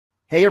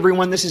Hey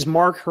everyone, this is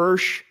Mark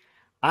Hirsch.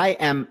 I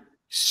am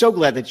so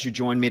glad that you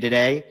joined me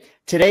today.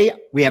 Today,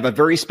 we have a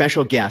very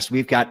special guest.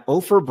 We've got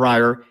Opher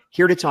Brayer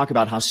here to talk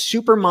about how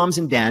super moms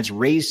and dads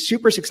raise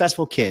super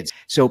successful kids.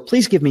 So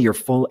please give me your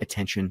full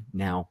attention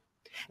now.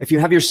 If you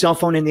have your cell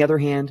phone in the other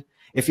hand,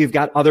 if you've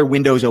got other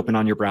windows open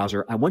on your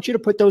browser, I want you to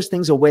put those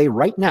things away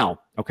right now,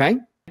 okay?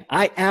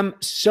 I am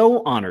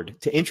so honored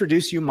to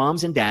introduce you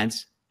moms and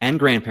dads and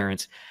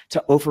grandparents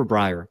to Opher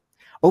Brayer.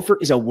 Opher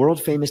is a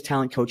world-famous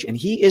talent coach, and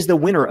he is the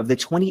winner of the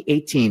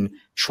 2018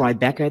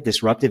 Tribeca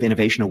Disruptive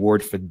Innovation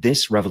Award for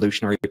this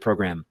revolutionary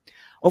program.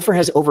 Opher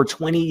has over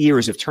 20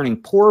 years of turning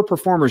poor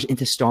performers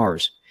into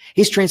stars.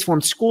 He's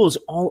transformed schools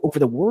all over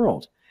the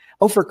world.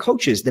 Opher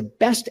coaches the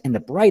best and the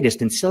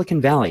brightest in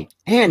Silicon Valley,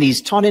 and he's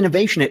taught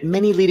innovation at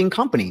many leading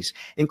companies,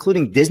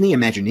 including Disney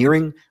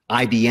Imagineering,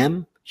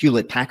 IBM,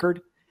 Hewlett-Packard.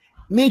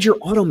 Major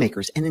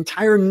automakers and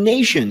entire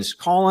nations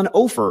call on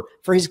Opher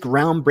for his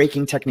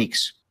groundbreaking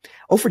techniques.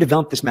 Opher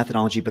developed this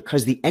methodology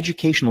because the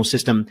educational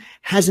system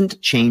hasn't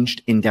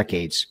changed in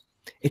decades.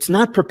 It's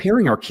not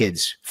preparing our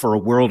kids for a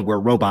world where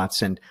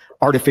robots and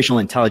artificial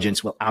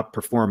intelligence will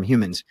outperform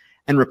humans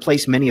and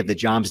replace many of the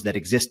jobs that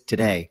exist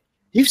today.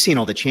 You've seen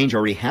all the change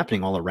already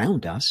happening all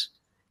around us.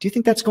 Do you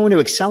think that's going to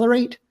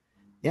accelerate?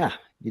 Yeah,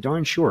 you're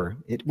darn sure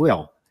it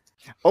will.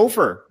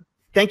 Opher,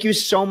 thank you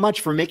so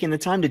much for making the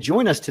time to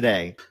join us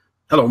today.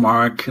 Hello,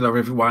 Mark. Hello,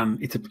 everyone.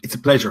 It's a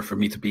pleasure for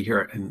me to be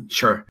here and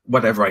share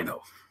whatever I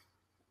know.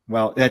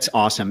 Well, that's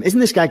awesome.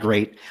 Isn't this guy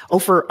great?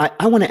 Opher,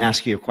 I want to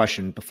ask you a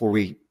question before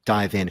we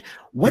dive in.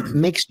 What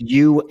makes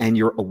you and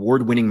your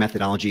award-winning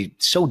methodology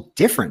so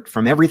different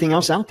from everything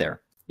else out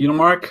there? You know,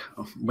 Mark,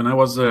 when I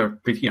was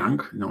pretty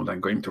young,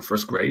 like going to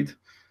first grade,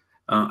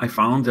 I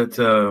found that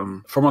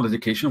formal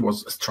education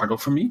was a struggle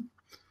for me.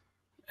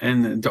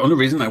 And the only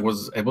reason I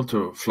was able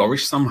to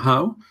flourish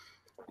somehow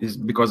is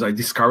because I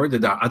discovered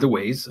that there are other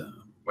ways,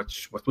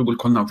 what we will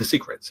call now the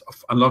secrets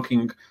of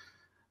unlocking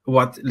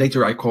what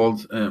later I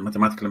called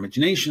mathematical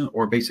imagination,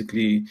 or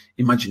basically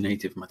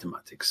imaginative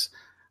mathematics.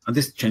 And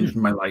this changed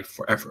my life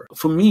forever.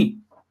 For me,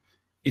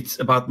 it's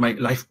about my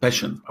life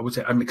passion. I would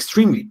say I'm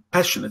extremely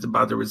passionate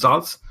about the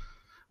results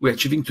we're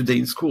achieving today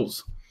in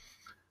schools.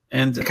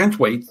 And I can't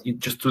wait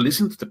just to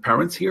listen to the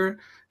parents here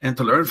and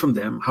to learn from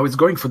them how it's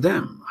going for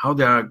them, how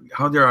they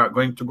are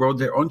going to grow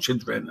their own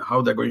children,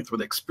 how they're going through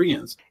the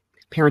experience.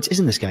 Parents,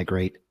 isn't this guy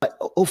great?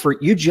 Opher,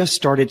 you just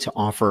started to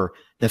offer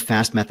the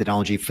FAST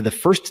methodology for the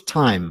first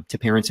time to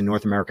parents in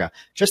North America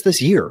just this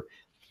year,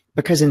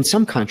 because in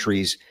some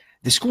countries,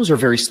 the schools are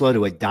very slow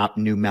to adopt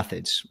new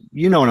methods.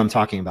 You know what I'm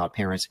talking about,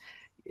 parents,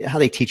 how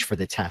they teach for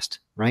the test,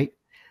 right?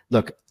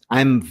 Look,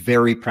 I'm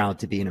very proud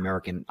to be an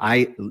American.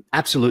 I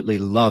absolutely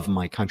love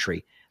my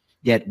country,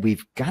 yet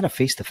we've got to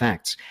face the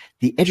facts.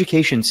 The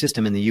education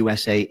system in the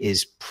USA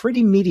is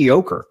pretty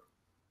mediocre.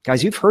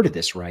 Guys, you've heard of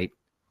this, right?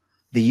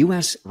 The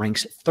US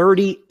ranks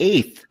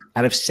 38th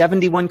out of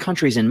 71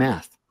 countries in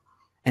math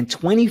and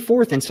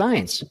 24th in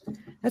science.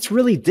 That's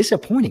really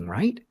disappointing,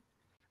 right?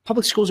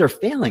 Public schools are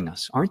failing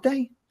us, aren't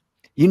they?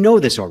 You know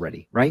this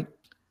already, right?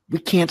 We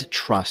can't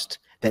trust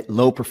that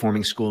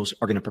low-performing schools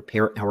are going to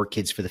prepare our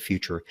kids for the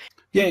future.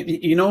 Yeah,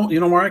 you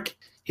know, Mark,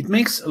 it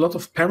makes a lot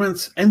of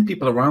parents and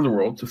people around the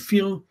world to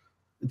feel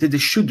that they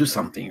should do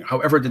something.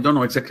 However, they don't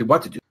know exactly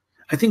what to do.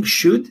 I think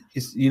should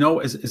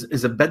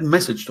is a bad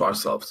message to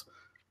ourselves.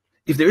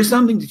 If there is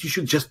something that you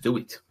should just do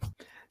it.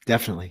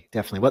 Definitely,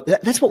 definitely. Well,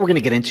 that's what we're going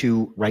to get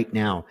into right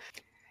now.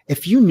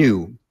 If you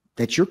knew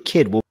that your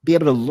kid will be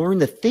able to learn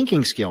the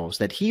thinking skills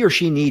that he or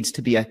she needs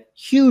to be a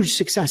huge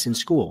success in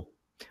school,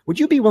 would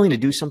you be willing to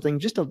do something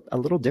just a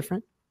little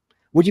different?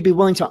 Would you be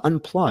willing to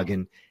unplug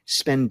and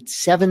spend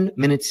 7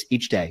 minutes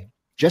each day,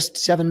 just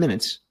 7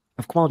 minutes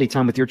of quality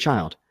time with your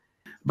child?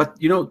 But,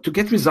 to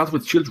get results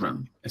with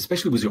children,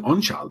 especially with your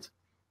own child,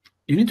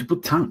 you need to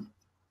put time.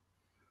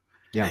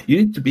 Yeah. You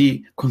need to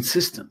be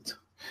consistent.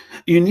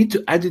 You need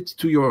to add it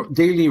to your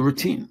daily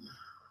routine.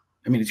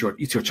 I mean, it's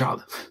your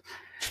child.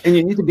 And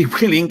you need to be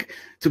willing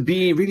to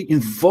be really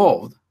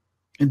involved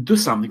and do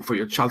something for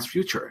your child's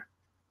future.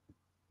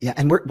 Yeah,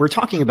 and we're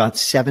talking about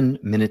 7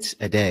 minutes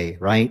a day,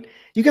 right?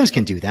 You guys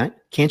can do that,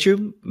 can't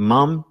you,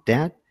 mom,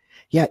 dad?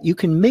 Yeah, you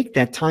can make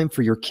that time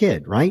for your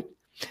kid, right?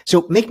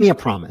 So make me a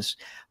promise.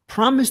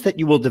 Promise that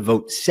you will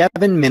devote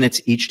 7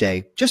 minutes each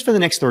day just for the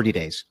next 30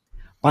 days.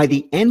 By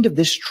the end of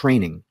this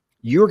training,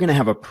 you're going to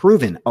have a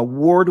proven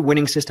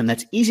award-winning system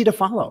that's easy to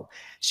follow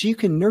so you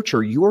can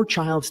nurture your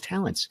child's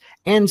talents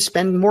and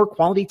spend more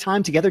quality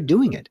time together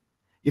doing it.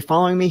 You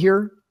following me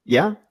here?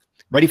 Yeah?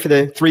 Ready for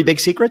the 3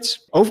 big secrets?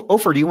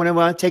 Opher, do you want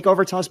to take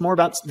over? Tell us more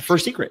about the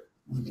first secret.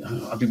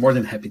 I'll be more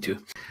than happy to.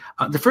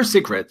 The first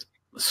secret,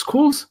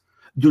 schools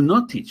do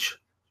not teach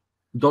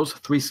those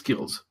 3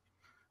 skills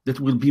that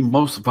will be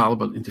most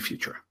valuable in the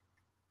future.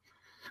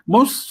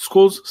 Most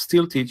schools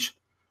still teach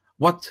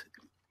what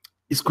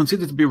is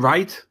considered to be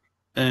right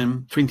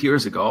 20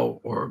 years ago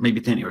or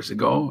maybe 10 years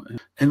ago.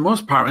 And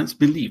most parents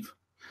believe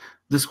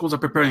the schools are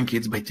preparing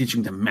kids by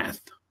teaching them math.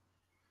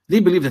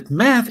 They believe that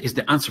math is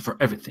the answer for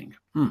everything.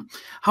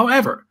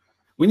 However,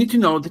 We need to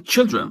know that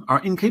children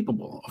are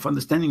incapable of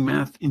understanding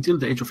math until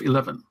the age of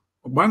 11.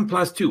 1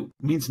 plus 2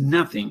 means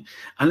nothing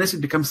unless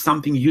it becomes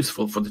something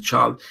useful for the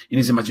child in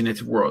his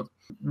imaginative world.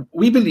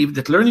 We believe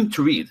that learning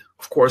to read,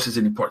 of course, is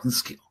an important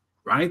skill,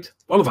 right?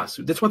 All of us,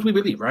 that's what we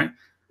believe, right?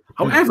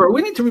 However,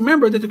 we need to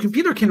remember that the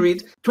computer can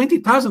read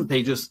 20,000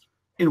 pages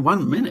in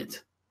 1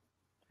 minute.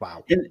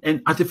 Wow.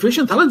 And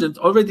artificial intelligence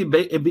already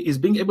is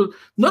being able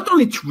not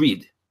only to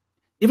read,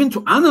 even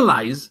to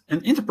analyze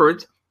and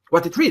interpret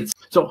what it reads.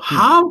 So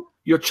how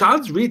your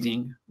child's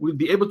reading will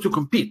be able to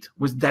compete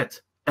with that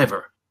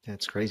ever?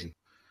 That's crazy.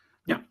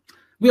 Yeah.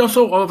 We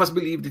also, all of us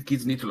believe that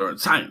kids need to learn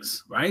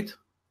science, right?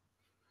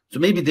 So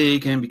maybe they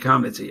can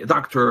become, let's say, a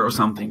doctor or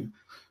something.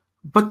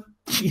 But,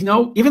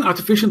 even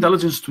artificial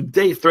intelligence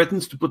today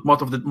threatens to put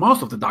most of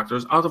the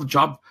doctors out of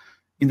job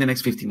in the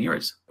next 15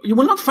 years. You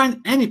will not find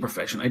any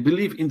profession, I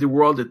believe, in the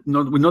world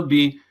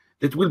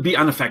that will be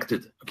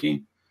unaffected,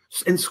 okay?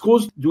 And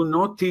schools do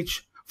not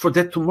teach for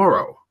that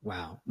tomorrow.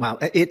 Wow.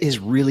 It is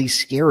really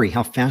scary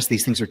how fast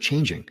these things are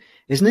changing,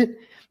 isn't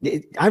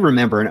it? I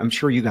remember, and I'm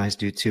sure you guys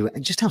do too,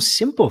 just how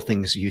simple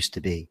things used to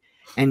be.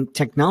 And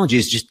technology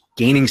is just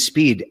gaining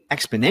speed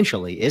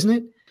exponentially, isn't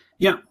it?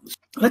 Yeah.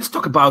 Let's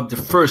talk about the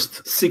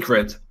first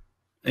secret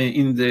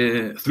in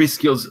the 3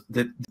 skills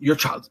that your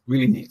child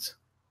really needs.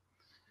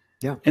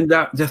 Yeah. And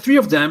the 3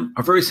 of them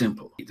are very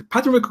simple. The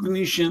pattern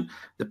recognition,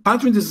 the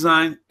pattern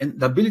design, and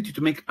the ability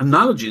to make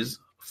analogies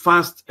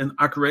fast and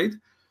accurate.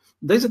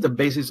 These are the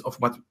basis of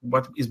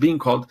what is being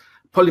called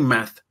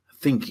polymath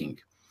thinking.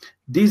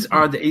 These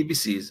are the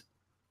ABCs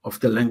of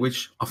the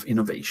language of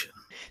innovation.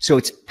 So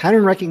it's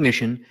pattern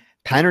recognition,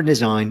 pattern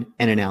design,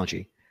 and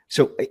analogy.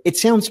 So it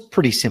sounds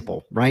pretty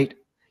simple, right?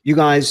 You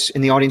guys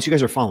in the audience, you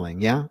guys are following,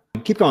 yeah?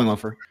 Keep going,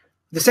 Opher.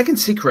 The second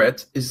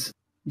secret is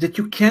that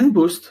you can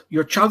boost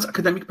your child's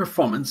academic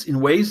performance in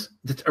ways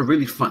that are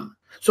really fun.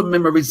 So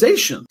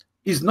memorization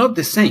is not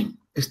the same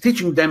as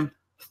teaching them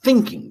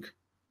thinking.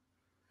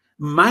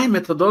 My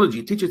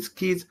methodology teaches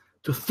kids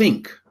to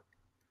think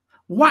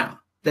while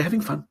they're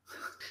having fun.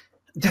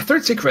 The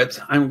third secret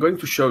I'm going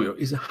to show you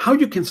is how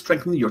you can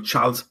strengthen your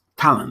child's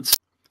talents.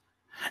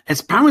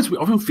 As parents, we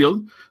often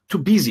feel too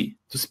busy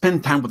to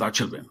spend time with our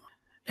children,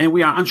 and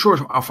we are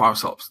unsure of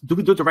ourselves. Do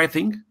we do the right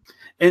thing?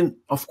 And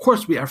of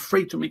course, we are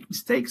afraid to make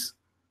mistakes,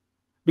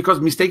 because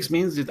mistakes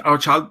means that our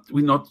child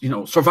will not,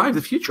 survive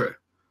the future.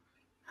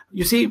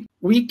 You see,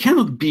 we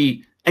cannot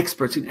be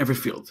experts in every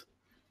field.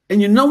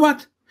 And you know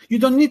what? You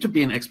don't need to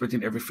be an expert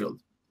in every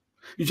field.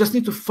 You just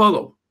need to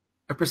follow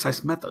a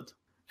precise method.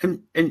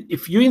 And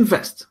if you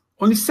invest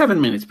only 7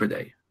 minutes per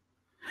day,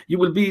 you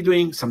will be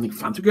doing something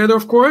fun together,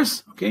 of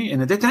course, okay?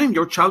 And at that time,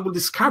 your child will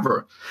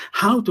discover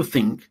how to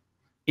think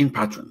in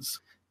patterns.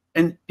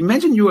 And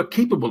imagine you are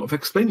capable of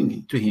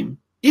explaining to him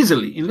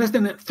easily, in less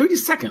than 30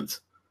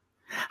 seconds,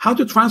 how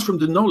to transform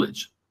the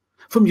knowledge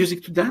from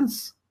music to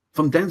dance,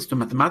 from dance to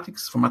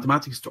mathematics, from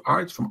mathematics to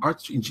arts, from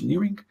arts to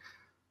engineering,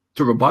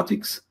 to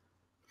robotics.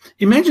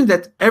 Imagine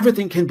that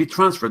everything can be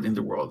transferred in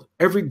the world.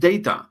 Every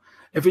data,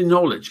 every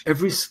knowledge,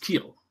 every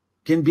skill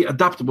can be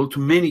adaptable to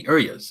many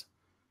areas.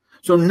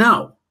 So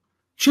now,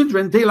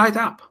 children, they light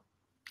up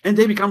and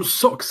they become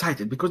so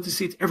excited because they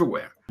see it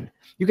everywhere.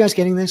 You guys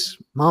getting this?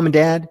 Mom and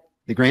dad,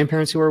 the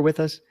grandparents who are with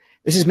us?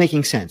 This is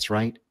making sense,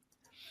 right?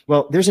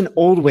 Well, there's an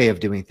old way of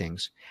doing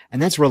things,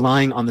 and that's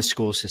relying on the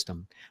school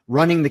system,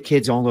 running the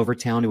kids all over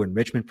town to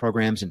enrichment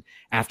programs and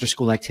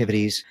after-school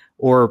activities,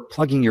 or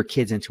plugging your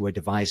kids into a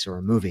device or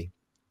a movie.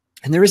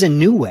 And there is a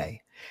new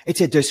way.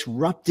 It's a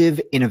disruptive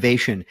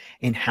innovation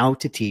in how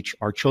to teach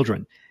our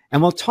children.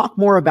 And we'll talk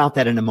more about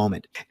that in a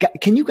moment.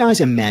 Can you guys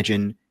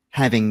imagine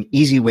having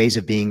easy ways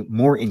of being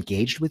more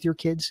engaged with your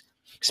kids,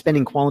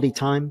 spending quality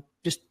time,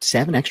 just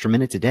 7 extra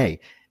minutes a day?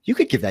 You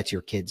could give that to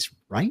your kids,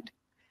 right?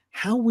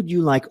 How would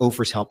you like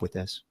Opher's help with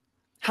this?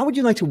 How would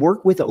you like to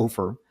work with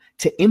Opher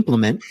to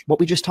implement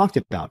what we just talked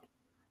about?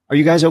 Are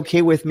you guys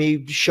okay with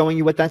me showing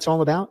you what that's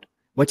all about?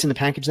 What's in the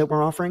package that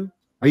we're offering?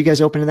 Are you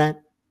guys open to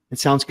that? It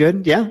sounds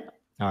good? Yeah?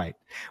 All right.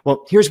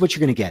 Well, here's what you're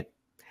going to get.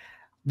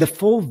 The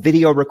full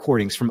video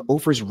recordings from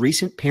Opher's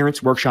recent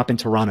parents workshop in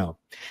Toronto.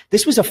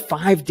 This was a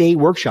 5-day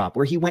workshop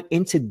where he went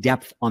into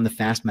depth on the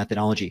FAST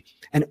methodology.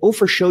 And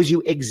Opher shows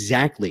you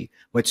exactly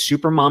what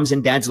super moms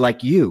and dads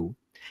like you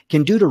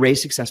can do to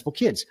raise successful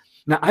kids.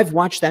 Now, I've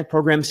watched that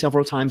program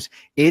several times.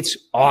 It's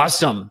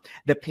awesome.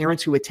 The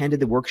parents who attended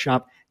the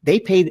workshop, they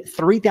paid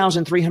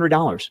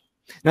 $3,300.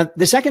 Now,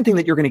 the second thing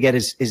that you're going to get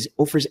is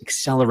Opher's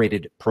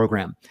accelerated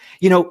program.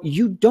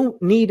 You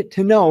don't need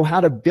to know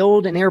how to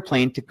build an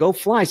airplane to go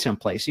fly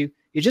someplace. You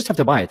just have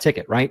to buy a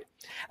ticket, right?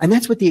 And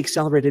that's what the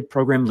accelerated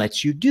program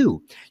lets you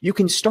do. You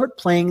can start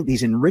playing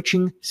these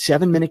enriching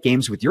 7-minute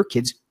games with your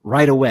kids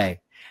right away.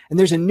 And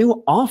there's a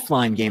new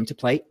offline game to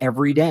play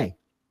every day.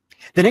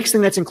 The next thing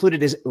that's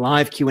included is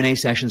live Q&A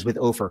sessions with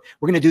Opher.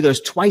 We're going to do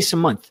those twice a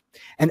month.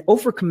 And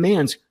Opher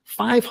commands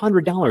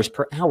 $500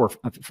 per hour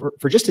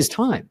for just his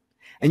time.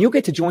 And you'll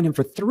get to join him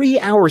for 3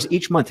 hours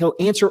each month. He'll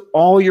answer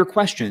all your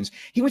questions.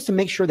 He wants to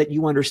make sure that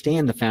you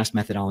understand the FAST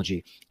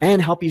methodology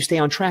and help you stay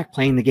on track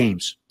playing the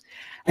games.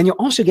 And you'll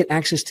also get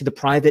access to the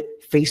private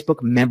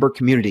Facebook member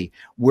community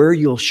where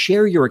you'll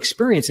share your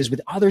experiences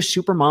with other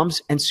super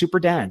moms and super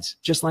dads,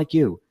 just like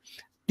you.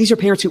 These are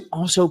parents who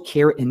also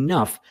care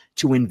enough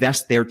to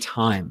invest their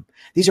time.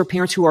 These are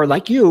parents who are,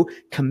 like you,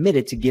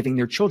 committed to giving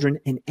their children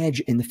an edge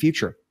in the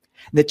future.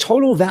 The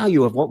total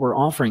value of what we're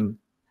offering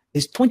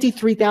is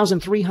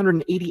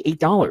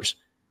 $23,388.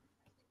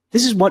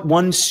 This is what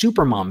one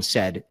supermom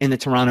said in the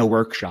Toronto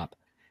workshop.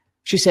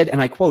 She said,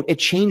 and I quote, "It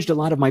changed a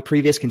lot of my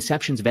previous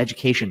conceptions of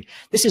education.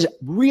 This is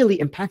really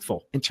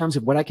impactful in terms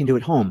of what I can do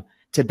at home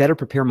to better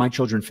prepare my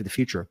children for the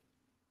future."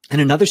 And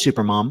another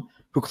supermom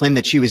who claimed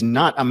that she was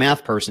not a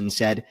math person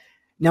said,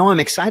 "Now I'm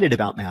excited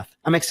about math.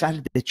 I'm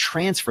excited to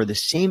transfer the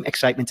same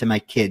excitement to my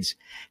kids,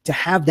 to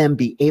have them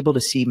be able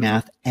to see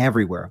math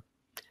everywhere."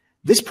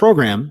 This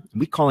program,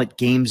 we call it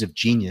Games of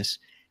Genius,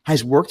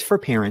 has worked for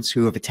parents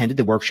who have attended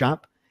the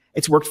workshop.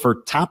 It's worked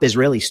for top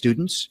Israeli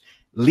students,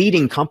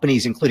 leading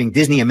companies including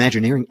Disney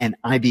Imagineering and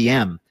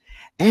IBM.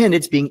 And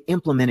it's being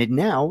implemented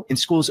now in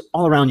schools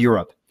all around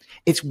Europe.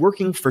 It's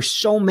working for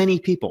so many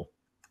people.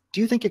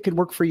 Do you think it could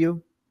work for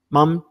you?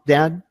 Mom,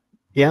 dad?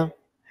 Yeah,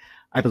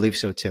 I believe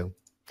so too.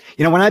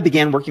 You know, when I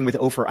began working with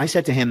Opher, I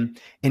said to him,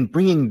 in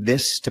bringing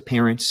this to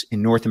parents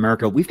in North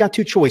America, we've got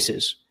two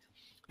choices.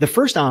 The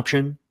first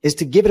option is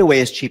to give it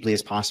away as cheaply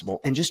as possible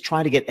and just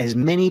try to get as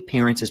many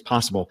parents as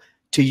possible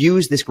to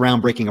use this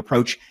groundbreaking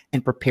approach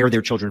and prepare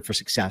their children for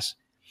success.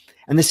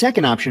 And the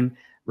second option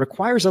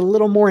requires a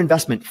little more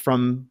investment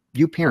from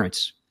you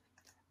parents.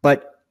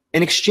 But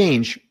in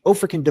exchange,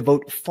 Opher can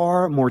devote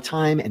far more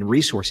time and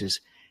resources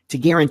to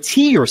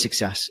guarantee your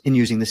success in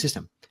using the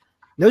system.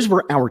 Those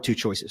were our two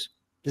choices.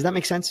 Does that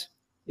make sense?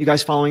 You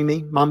guys following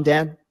me, mom,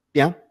 dad?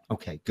 Yeah?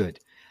 Okay, good.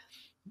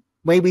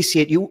 Way we see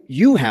it,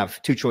 you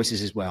have two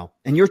choices as well.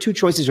 And your two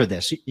choices are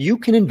this. You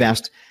can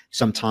invest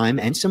some time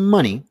and some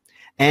money,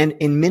 and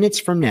in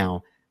minutes from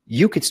now,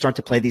 you could start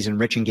to play these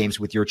enriching games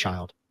with your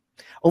child.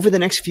 Over the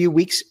next few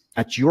weeks,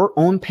 at your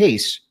own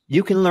pace,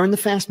 you can learn the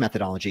FAST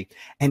methodology,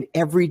 and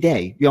every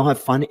day you'll have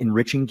fun,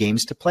 enriching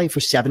games to play for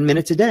 7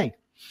 minutes a day.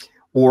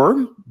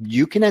 Or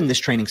you can end this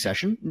training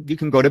session. You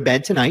can go to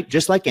bed tonight,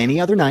 just like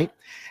any other night,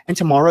 and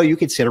tomorrow you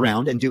could sit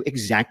around and do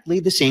exactly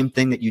the same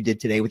thing that you did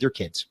today with your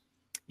kids.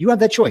 You have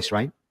that choice,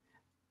 right?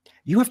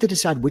 You have to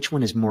decide which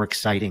one is more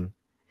exciting.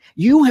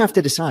 You have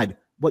to decide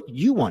what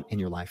you want in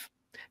your life.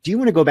 Do you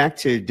want to go back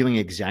to doing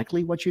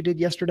exactly what you did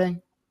yesterday?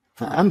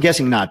 I'm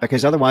guessing not,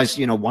 because otherwise,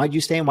 why'd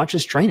you stay and watch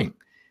this training?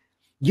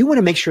 You want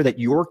to make sure that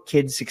your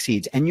kid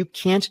succeeds, and you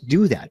can't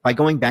do that by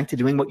going back to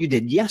doing what you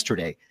did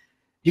yesterday.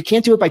 You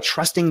can't do it by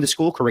trusting the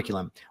school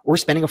curriculum or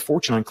spending a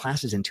fortune on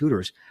classes and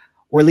tutors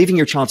or leaving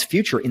your child's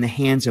future in the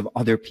hands of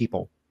other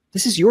people.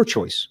 This is your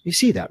choice. You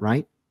see that,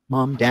 right?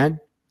 Mom, dad,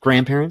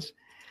 grandparents.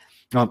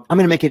 Well, I'm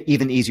going to make it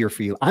even easier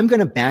for you. I'm going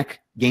to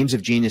back Games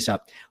of Genius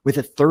up with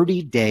a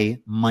 30-day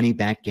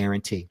money-back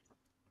guarantee.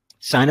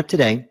 Sign up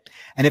today.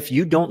 And if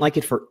you don't like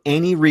it for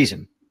any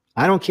reason,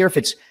 I don't care if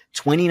it's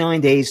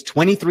 29 days,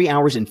 23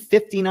 hours, and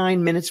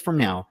 59 minutes from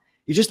now,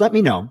 you just let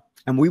me know,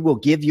 and we will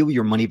give you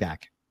your money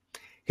back.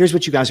 Here's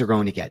what you guys are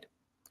going to get.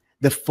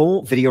 The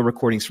full video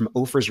recordings from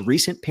Opher's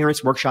recent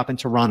parents workshop in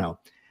Toronto.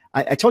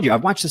 I told you,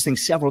 I've watched this thing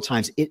several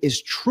times. It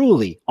is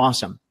truly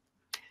awesome.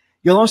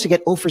 You'll also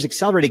get Opher's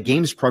accelerated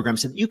games program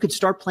so that you could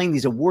start playing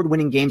these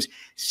award-winning games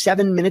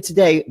 7 minutes a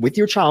day with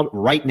your child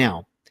right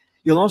now.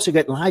 You'll also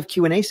get live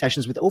Q&A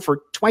sessions with Opher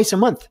twice a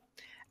month,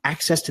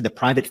 access to the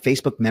private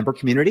Facebook member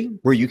community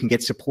where you can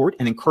get support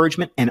and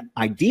encouragement and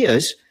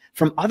ideas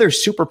from other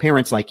super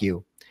parents like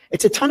you.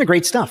 It's a ton of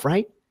great stuff,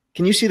 right?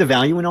 Can you see the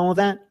value in all of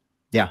that?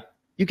 Yeah,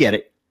 you get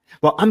it.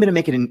 Well, I'm going to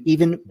make it an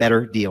even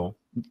better deal.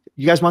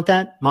 You guys want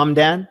that, mom and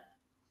dad?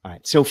 All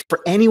right. So for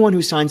anyone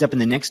who signs up in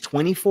the next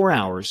 24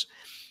 hours,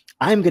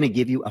 I'm going to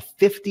give you a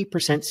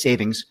 50%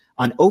 savings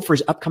on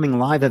Opher's upcoming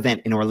live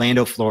event in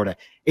Orlando, Florida.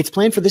 It's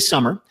planned for this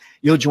summer.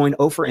 You'll join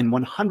Opher and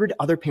 100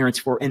 other parents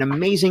for an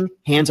amazing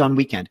hands-on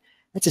weekend.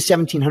 That's a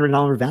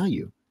 $1,700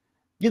 value.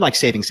 You like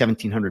saving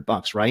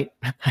 $1,700, right?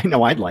 I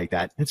know I'd like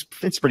that.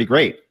 It's pretty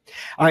great.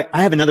 All right,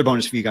 I have another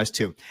bonus for you guys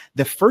too.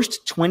 The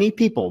first 20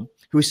 people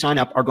who sign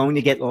up are going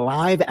to get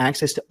live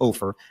access to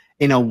Opher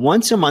in a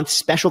once-a-month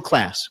special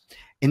class.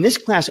 In this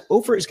class,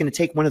 Opher is going to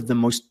take one of the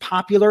most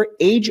popular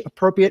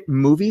age-appropriate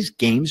movies,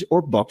 games,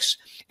 or books,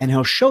 and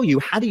he'll show you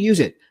how to use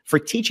it for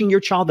teaching your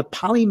child the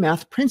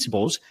polymath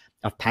principles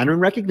of pattern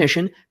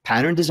recognition,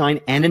 pattern design,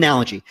 and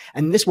analogy.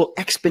 And this will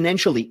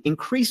exponentially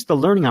increase the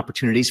learning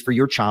opportunities for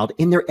your child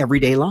in their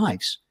everyday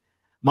lives.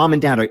 Mom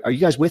and dad, are you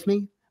guys with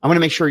me? I want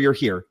to make sure you're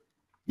here.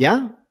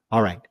 Yeah?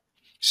 All right.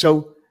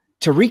 So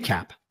to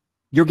recap,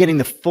 you're getting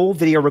the full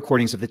video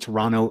recordings of the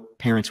Toronto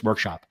Parents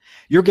Workshop.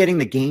 You're getting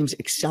the Games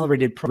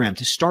Accelerated program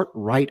to start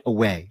right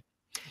away.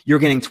 You're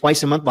getting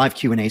twice a month live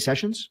Q&A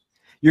sessions.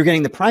 You're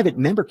getting the private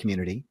member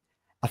community,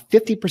 a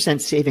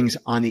 50% savings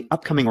on the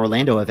upcoming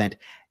Orlando event,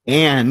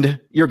 and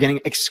you're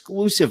getting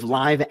exclusive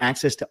live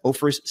access to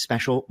Opher's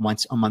special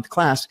once-a-month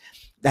class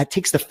that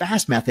takes the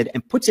FAST method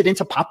and puts it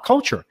into pop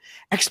culture,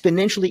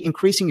 exponentially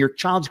increasing your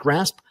child's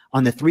grasp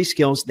on the 3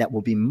 skills that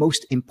will be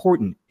most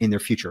important in their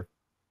future.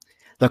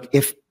 Look,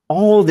 if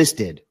all this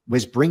did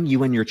was bring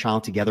you and your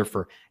child together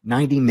for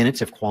 90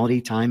 minutes of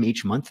quality time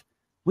each month,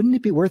 wouldn't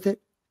it be worth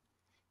it?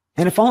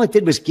 And if all it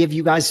did was give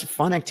you guys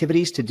fun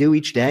activities to do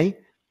each day,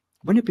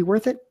 wouldn't it be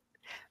worth it?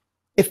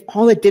 If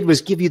all it did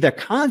was give you the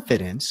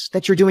confidence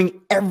that you're doing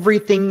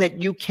everything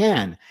that you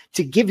can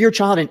to give your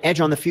child an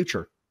edge on the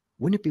future,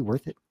 wouldn't it be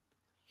worth it?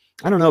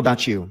 I don't know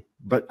about you,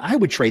 but I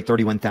would trade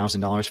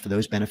 $31,000 for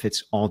those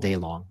benefits all day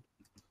long.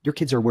 Your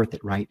kids are worth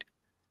it, right?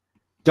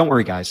 Don't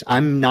worry, guys.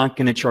 I'm not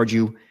going to charge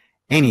you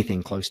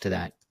anything close to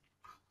that.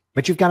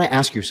 But you've got to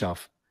ask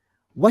yourself,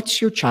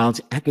 what's your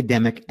child's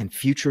academic and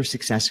future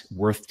success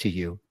worth to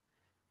you?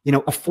 You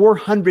know, a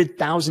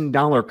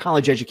 $400,000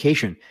 college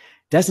education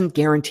doesn't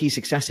guarantee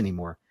success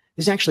anymore.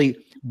 There's actually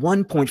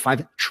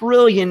 $1.5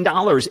 trillion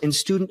in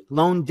student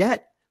loan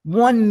debt.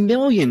 1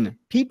 million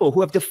people who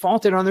have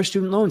defaulted on their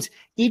student loans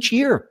each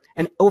year,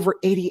 and over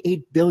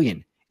 88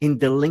 billion in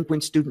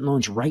delinquent student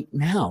loans right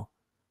now.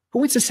 Who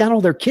wants to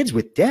saddle their kids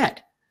with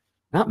debt?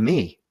 Not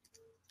me.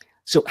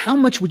 So how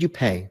much would you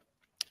pay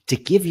to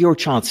give your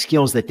child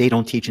skills that they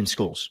don't teach in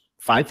schools?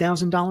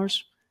 $5,000,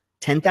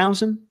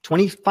 $10,000,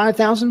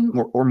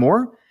 $25,000 or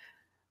more?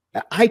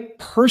 I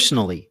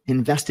personally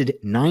invested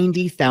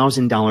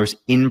 $90,000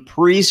 in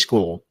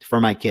preschool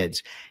for my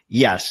kids.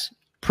 Yes,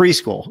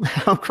 preschool.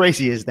 How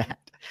crazy is that?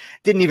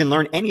 Didn't even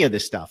learn any of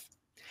this stuff.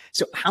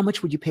 So how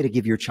much would you pay to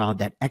give your child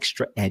that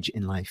extra edge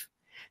in life?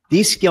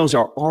 These skills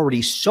are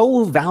already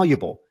so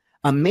valuable.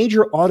 A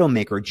major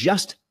automaker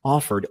just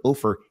offered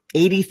over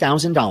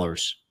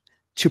 $80,000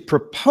 to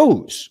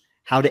propose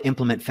how to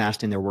implement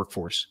FAST in their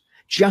workforce,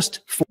 just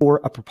for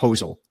a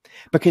proposal,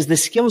 because the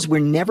skills were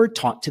never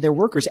taught to their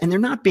workers and they're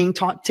not being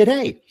taught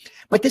today.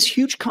 But this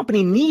huge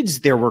company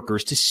needs their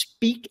workers to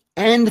speak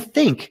and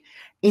think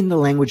in the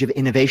language of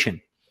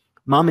innovation.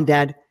 Mom and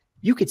dad,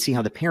 you could see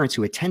how the parents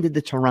who attended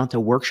the Toronto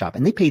workshop,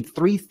 and they paid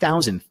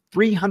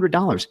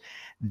 $3,300,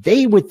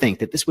 they would think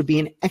that this would be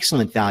an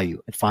excellent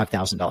value at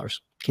 $5,000.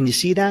 Can you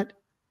see that?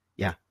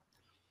 Yeah.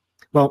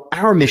 Well,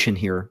 our mission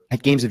here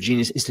at Games of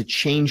Genius is to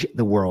change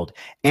the world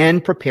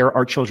and prepare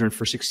our children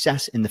for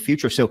success in the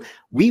future. So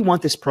we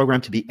want this program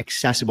to be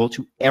accessible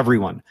to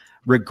everyone,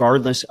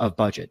 regardless of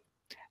budget.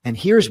 And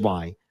here's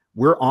why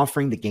we're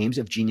offering the Games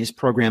of Genius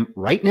program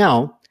right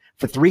now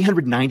for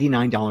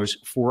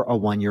 $399 for a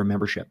one-year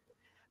membership.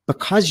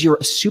 Because you're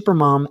a super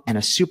mom and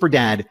a super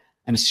dad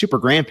and a super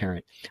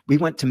grandparent, we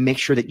want to make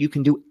sure that you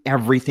can do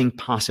everything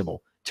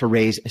possible to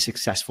raise a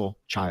successful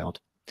child.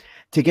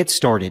 To get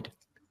started,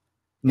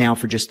 now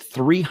for just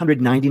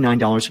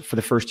 $399 for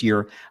the first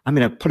year, I'm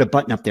going to put a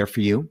button up there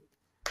for you.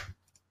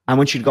 I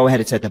want you to go ahead.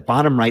 It's at the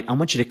bottom right. I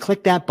want you to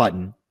click that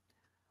button,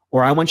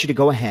 or I want you to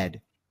go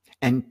ahead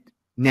and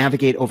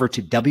navigate over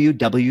to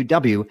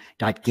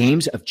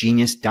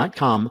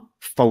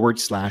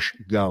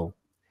www.gamesofgenius.com/go.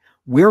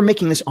 We're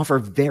making this offer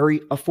very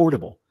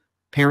affordable.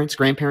 Parents,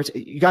 grandparents,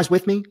 you guys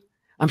with me?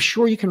 I'm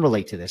sure you can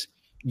relate to this.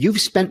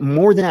 You've spent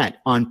more than that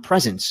on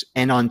presents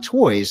and on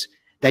toys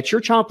that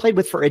your child played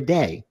with for a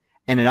day,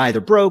 and it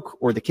either broke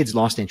or the kids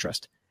lost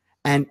interest.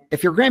 And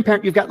if you're a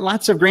grandparent, you've got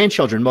lots of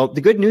grandchildren. Well,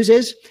 the good news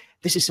is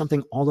this is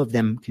something all of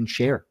them can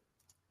share.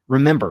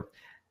 Remember,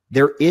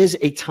 there is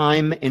a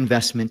time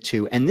investment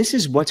too, and this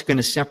is what's going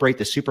to separate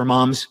the super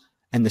moms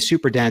and the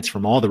super dads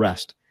from all the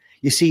rest.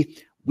 You see,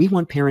 we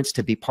want parents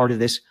to be part of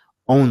this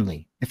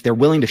only if they're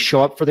willing to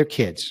show up for their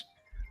kids,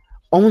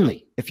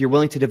 only if you're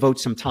willing to devote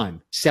some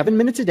time, 7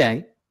 minutes a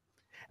day.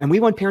 And we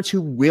want parents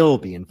who will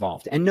be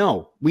involved. And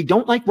no, we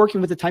don't like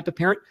working with the type of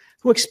parent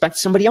who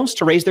expects somebody else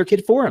to raise their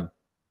kid for him.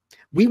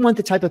 We want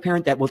the type of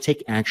parent that will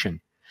take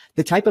action,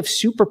 the type of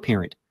super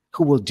parent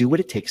who will do what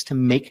it takes to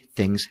make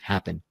things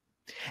happen.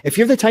 If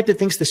you're the type that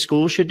thinks the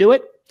school should do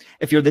it,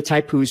 if you're the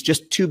type who's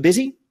just too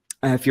busy,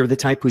 if you're the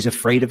type who's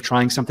afraid of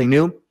trying something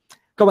new,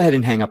 go ahead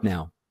and hang up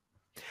now.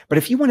 But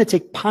if you want to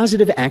take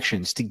positive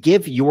actions to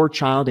give your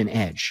child an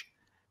edge,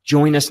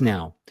 join us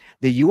now.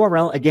 The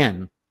URL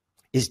again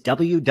is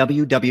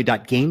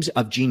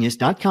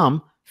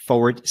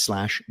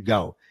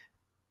www.gamesofgenius.com/go.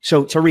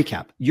 So to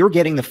recap, you're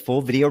getting the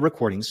full video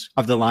recordings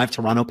of the live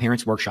Toronto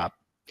Parents Workshop.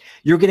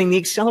 You're getting the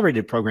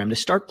accelerated program to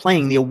start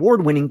playing the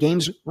award-winning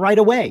games right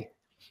away.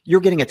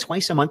 You're getting a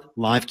twice-a-month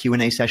live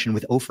Q&A session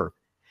with Opher.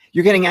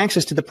 You're getting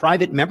access to the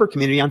private member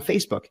community on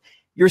Facebook.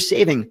 You're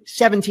saving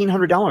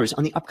 $1,700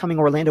 on the upcoming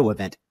Orlando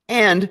event.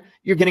 And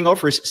you're getting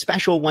Opher's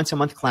special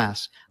once-a-month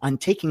class on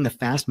taking the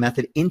FAST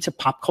method into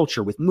pop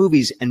culture with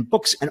movies and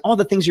books and all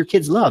the things your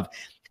kids love,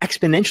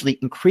 exponentially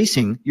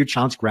increasing your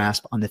child's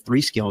grasp on the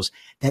 3 skills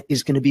that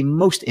is going to be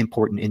most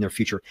important in their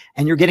future.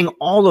 And you're getting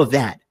all of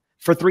that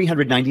for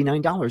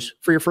 $399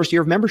 for your first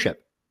year of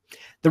membership.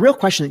 The real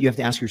question that you have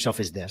to ask yourself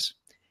is this: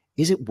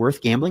 is it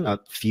worth gambling a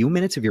few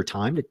minutes of your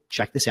time to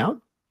check this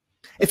out?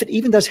 If it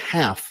even does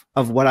half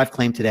of what I've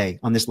claimed today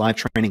on this live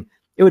training,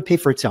 it would pay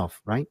for itself,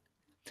 right?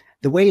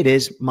 The way it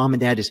is, mom and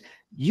dad, is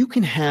you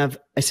can have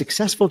a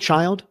successful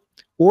child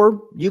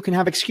or you can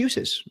have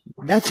excuses.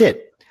 That's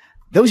it.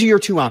 Those are your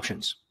 2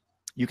 options.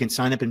 You can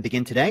sign up and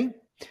begin today,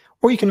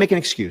 or you can make an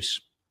excuse.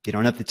 You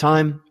don't have the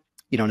time.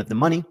 You don't have the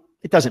money.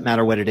 It doesn't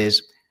matter what it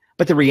is.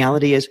 But the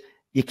reality is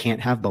you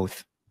can't have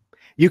both.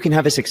 You can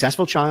have a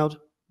successful child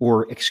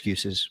or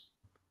excuses.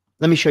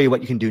 Let me show you what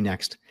you can do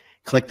next.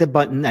 Click the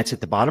button that's at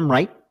the bottom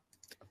right.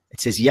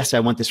 It says, yes, I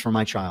want this for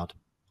my child.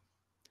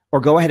 Or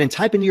go ahead and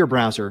type into your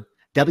browser,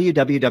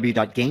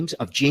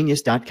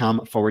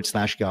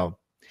 www.gamesofgenius.com/go.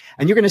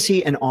 And you're going to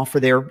see an offer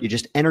there. You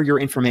just enter your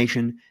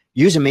information,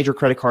 use a major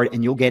credit card,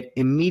 and you'll get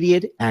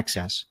immediate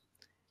access.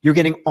 You're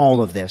getting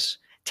all of this,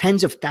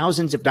 tens of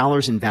thousands of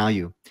dollars in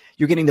value.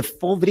 You're getting the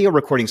full video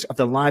recordings of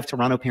the live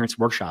Toronto Parents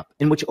Workshop,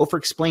 in which Opher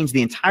explains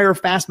the entire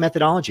FAST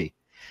methodology.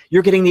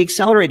 You're getting the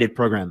accelerated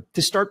program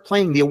to start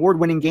playing the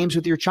award-winning games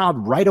with your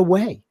child right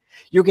away.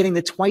 You're getting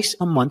the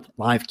twice-a-month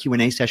live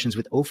Q&A sessions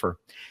with Opher.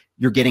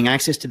 You're getting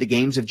access to the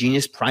Games of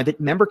Genius private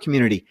member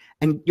community,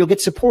 and you'll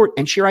get support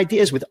and share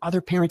ideas with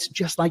other parents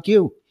just like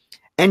you.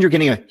 And you're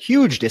getting a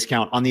huge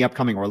discount on the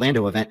upcoming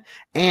Orlando event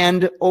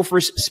and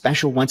Opher's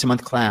special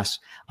once-a-month class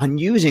on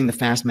using the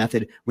FAST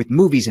method with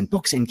movies and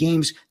books and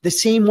games, the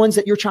same ones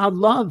that your child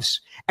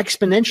loves,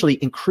 exponentially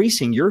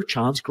increasing your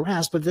child's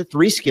grasp of the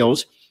 3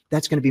 skills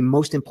that's going to be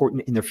most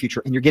important in their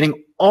future. And you're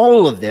getting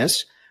all of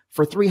this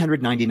for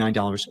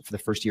 $399 for the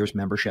first year's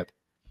membership.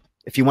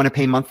 If you want to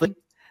pay monthly,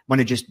 want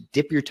to just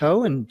dip your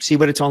toe and see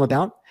what it's all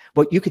about,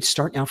 well, you could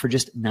start now for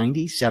just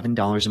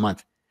 $97 a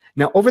month.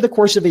 Now, over the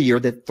course of a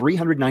year, the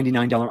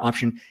 $399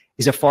 option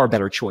is a far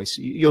better choice.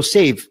 You'll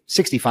save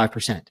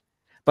 65%.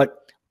 But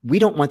we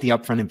don't want the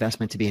upfront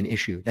investment to be an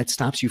issue that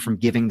stops you from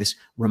giving this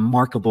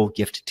remarkable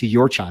gift to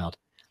your child.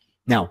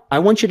 Now, I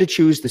want you to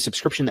choose the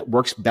subscription that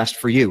works best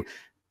for you,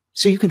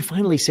 so you can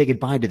finally say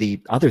goodbye to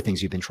the other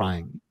things you've been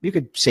trying. You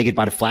could say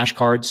goodbye to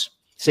flashcards,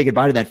 say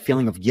goodbye to that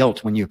feeling of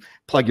guilt when you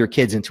plug your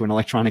kids into an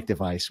electronic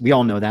device. We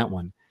all know that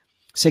one.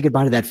 Say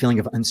goodbye to that feeling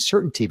of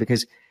uncertainty,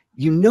 because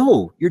you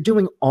know you're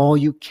doing all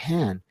you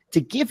can to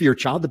give your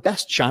child the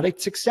best shot at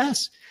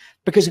success.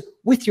 Because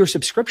with your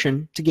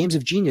subscription to Games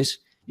of Genius,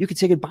 you could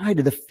say goodbye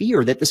to the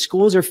fear that the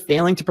schools are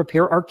failing to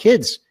prepare our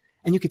kids.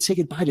 And you could say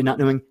goodbye to not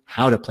knowing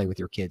how to play with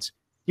your kids.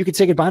 You could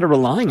say goodbye to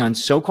relying on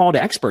so-called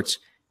experts.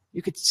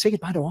 You could say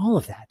goodbye to all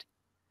of that.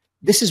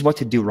 This is what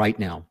to do right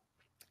now.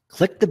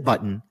 Click the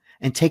button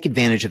and take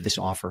advantage of this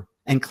offer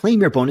and claim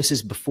your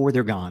bonuses before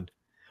they're gone.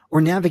 Or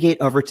navigate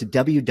over to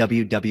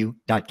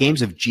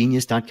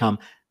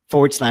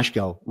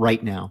www.gamesofgenius.com/go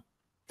right now.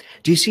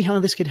 Do you see how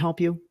this could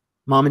help you,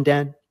 mom and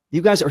dad?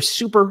 You guys are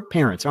super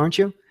parents, aren't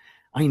you?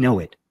 I know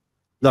it.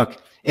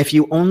 Look, if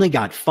you only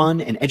got fun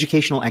and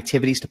educational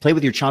activities to play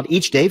with your child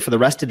each day for the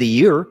rest of the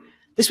year,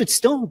 this would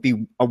still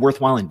be a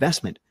worthwhile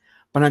investment.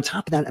 But on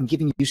top of that, I'm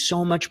giving you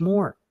so much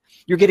more.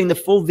 You're getting the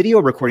full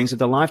video recordings of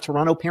the live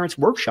Toronto Parents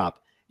Workshop.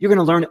 You're going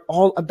to learn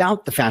all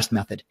about the FAST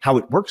method, how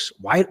it works,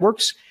 why it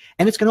works,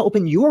 and it's going to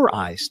open your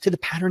eyes to the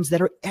patterns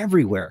that are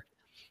everywhere.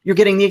 You're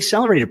getting the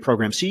accelerated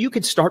program, so you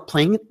could start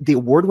playing the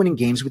award-winning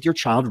games with your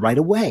child right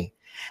away.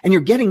 And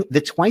you're getting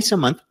the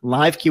twice-a-month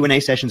live Q&A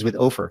sessions with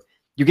Opher.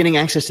 You're getting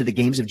access to the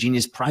Games of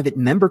Genius private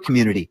member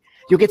community.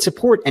 You'll get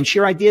support and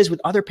share ideas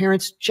with other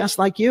parents just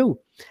like you.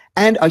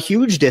 And a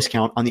huge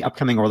discount on the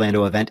upcoming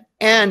Orlando event.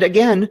 And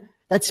again,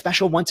 that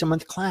special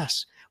once-a-month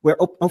class where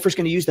Opher's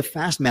going to use the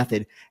FAST method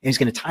and he's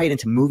going to tie it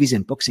into movies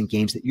and books and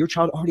games that your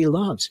child already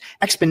loves,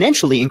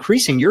 exponentially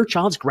increasing your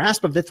child's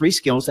grasp of the 3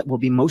 skills that will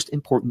be most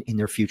important in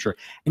their future.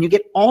 And you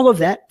get all of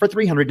that for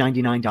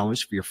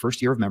 $399 for your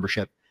first year of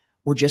membership,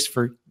 or just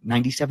for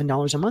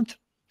 $97 a month.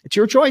 It's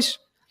your choice.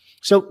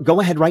 So go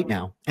ahead right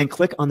now and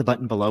click on the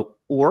button below,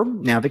 or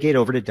navigate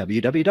over to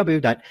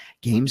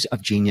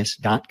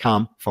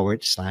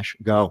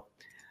www.gamesofgenius.com/go.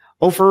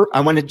 Opher, I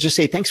want to just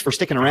say thanks for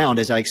sticking around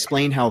as I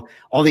explain how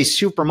all these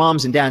super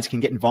moms and dads can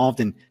get involved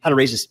in how to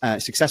raise a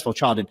successful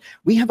child. And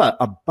we have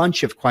a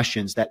bunch of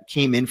questions that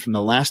came in from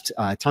the last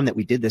time that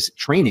we did this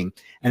training,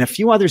 and a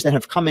few others that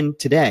have come in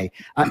today.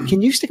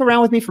 Can you stick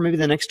around with me for maybe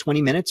the next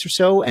 20 minutes or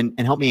so and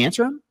help me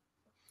answer them?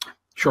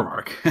 Sure,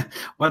 Mark.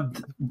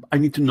 What I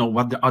need to know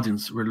what the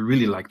audience would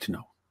really like to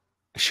know.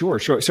 Sure.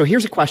 So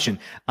here's a question.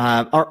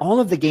 Are all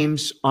of the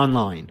games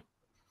online?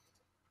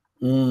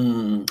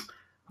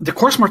 The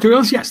course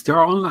materials, yes, they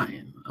are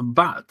online.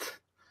 But,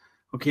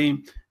 okay,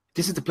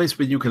 this is the place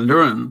where you can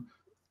learn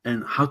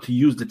and how to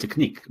use the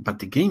technique. But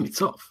the game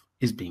itself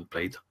is being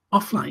played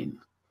offline,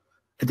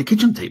 at the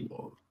kitchen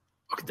table,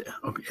 at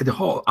the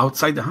hall,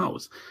 outside the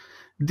house.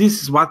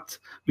 This is what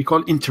we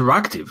call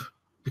interactive,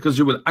 because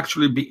you will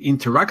actually be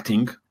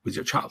interacting with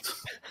your child.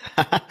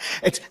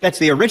 That's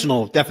the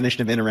original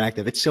definition of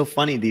interactive. It's so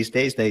funny these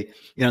days. They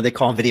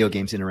call video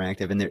games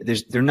interactive, and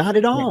they're not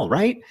at all,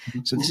 right?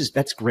 So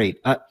that's great.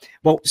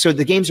 Well, so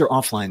the games are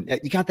offline.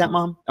 You got that,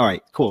 Mom? All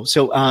right, cool.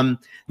 So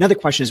another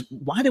question is,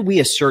 why do we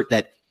assert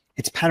that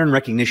it's pattern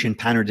recognition,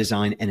 pattern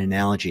design, and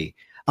analogy?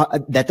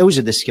 That those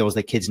are the skills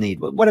that kids need.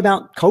 What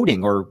about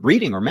coding or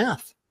reading or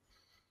math?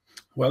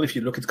 Well, if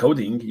you look at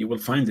coding, you will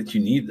find that you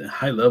need a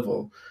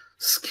high-level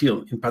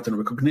skill in pattern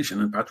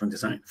recognition and pattern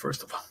design.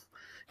 First of all,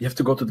 you have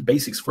to go to the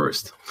basics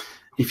first.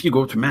 If you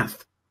go to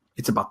math,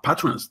 it's about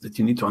patterns that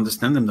you need to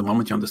understand them. The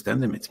moment you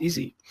understand them, it's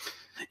easy.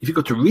 If you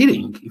go to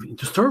reading,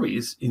 into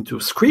stories, into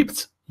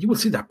scripts, you will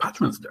see there are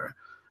patterns there.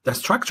 their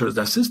structures,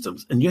 their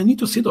systems, and you need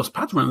to see those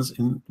patterns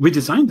and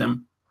redesign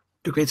them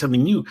to create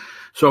something new.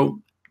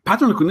 So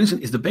pattern recognition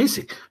is the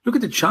basic. Look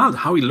at the child,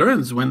 how he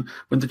learns when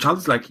the child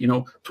is like,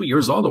 2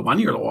 years old or 1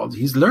 year old.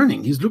 He's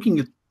learning. He's looking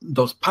at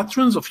those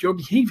patterns of your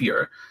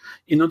behavior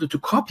in order to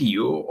copy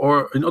you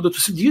or in order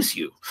to seduce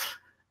you.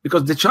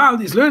 Because the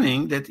child is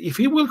learning that if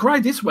he will cry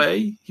this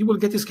way, he will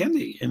get his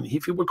candy. And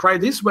if he will cry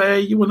this way,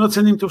 you will not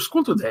send him to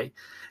school today.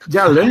 They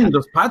are learning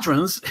those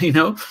patterns,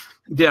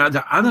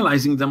 they're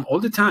analyzing them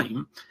all the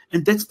time.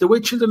 And that's the way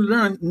children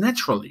learn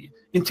naturally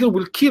until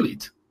we'll kill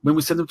it when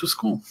we send them to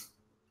school.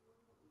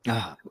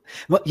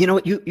 Well,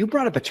 you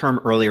brought up a term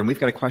earlier, and we've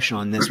got a question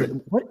on this.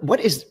 What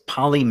is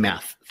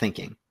polymath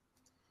thinking?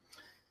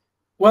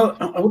 Well,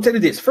 I will tell you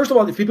this. First of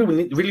all, if people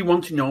really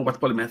want to know what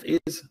polymath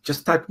is,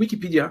 just type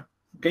Wikipedia,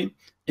 okay,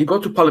 and go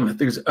to polymath.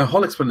 There's a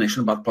whole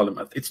explanation about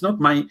polymath. It's not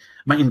my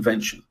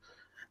invention.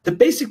 The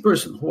basic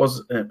person who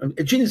was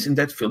a genius in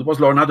that field was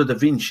Leonardo da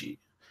Vinci.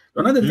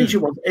 Leonardo da Vinci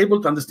was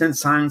able to understand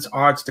science,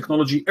 arts,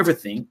 technology,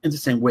 everything in the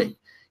same way.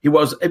 He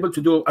was able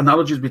to do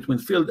analogies between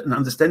field and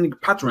understanding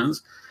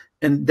patterns,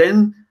 and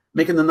then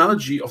make an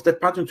analogy of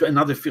that pattern to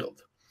another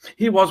field.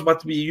 He was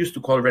what we used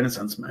to call a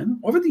Renaissance man.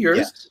 Over the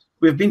years,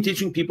 we've been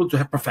teaching people to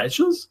have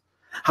professions.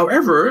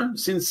 However,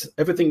 since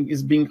everything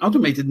is being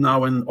automated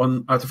now and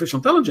on artificial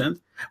intelligence,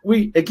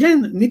 we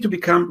again need to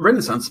become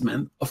Renaissance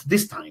men of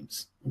these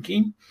times.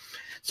 Okay,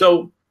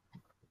 so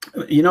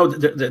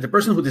the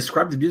person who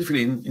described it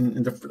beautifully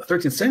in the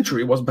 13th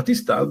century was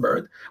Battista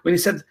Albert, when he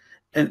said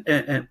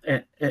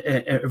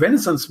a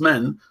Renaissance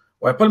man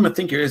or a polymath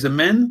thinker is a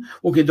man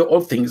who can do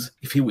all things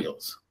if he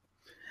wills.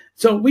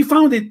 So we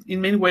found it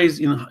in many ways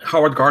in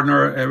Howard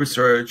Gardner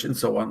research and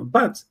so on.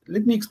 But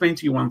let me explain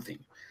to you one thing.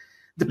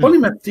 The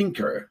polymath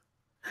thinker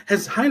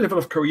has high level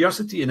of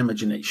curiosity and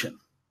imagination.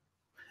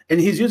 And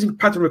he's using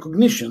pattern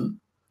recognition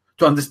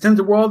to understand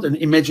the world and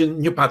imagine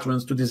new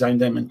patterns to design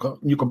them and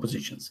new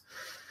compositions.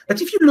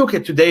 But if you look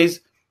at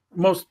today's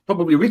most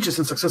probably richest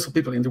and successful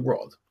people in the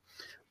world,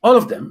 all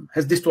of them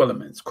has these two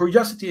elements: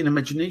 curiosity and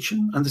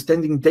imagination,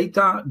 understanding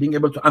data, being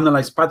able to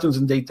analyze patterns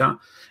in data,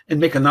 and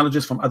make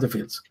analogies from other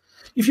fields.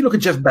 If you look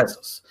at Jeff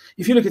Bezos,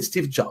 if you look at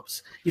Steve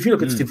Jobs, if you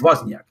look at Steve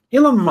Wozniak,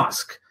 Elon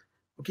Musk,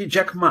 okay,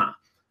 Jack Ma,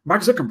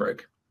 Mark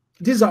Zuckerberg,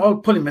 these are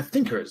all polymath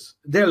thinkers.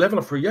 Their level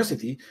of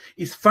curiosity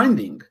is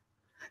finding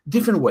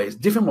different ways,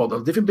 different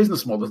models, different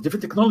business models,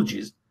 different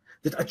technologies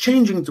that are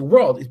changing the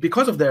world. It's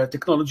because of their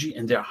technology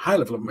and their high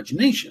level of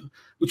imagination,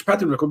 which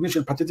pattern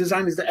recognition, pattern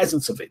design is the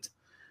essence of it.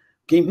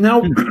 Okay,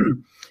 now,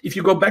 if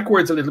you go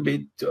backwards a little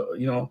bit,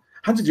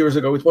 100 years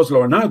ago, it was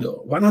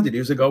Leonardo. 100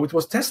 years ago, it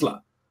was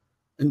Tesla.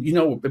 And,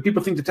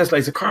 people think that Tesla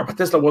is a car, but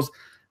Tesla was,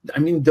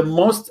 the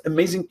most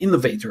amazing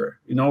innovator,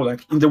 in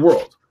the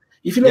world.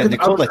 If you look at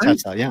Albert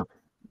Einstein,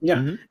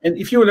 and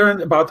if you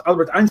learn about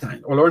Albert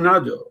Einstein or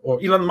Leonardo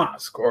or Elon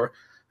Musk or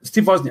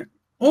Steve Wozniak,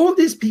 all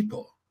these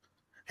people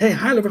had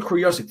high level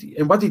curiosity.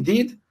 And what they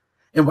did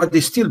and what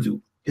they still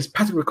do is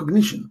pattern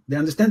recognition. They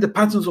understand the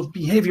patterns of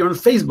behavior on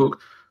Facebook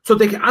so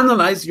they can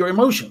analyze your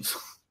emotions.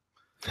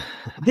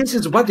 This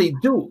is what they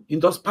do in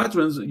those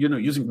patterns,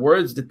 using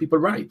words that people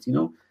write,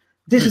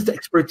 This is the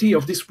expertise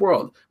of this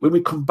world. When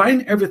we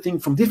combine everything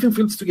from different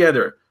fields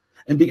together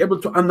and be able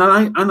to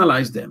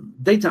analyze them,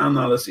 data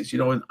analysis,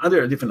 and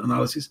other different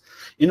analysis,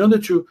 in order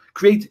to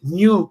create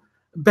new,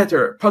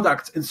 better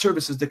products and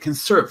services that can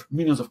serve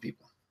millions of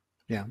people.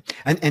 Yeah,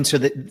 and so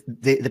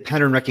the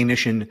pattern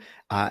recognition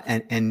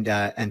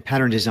and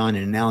pattern design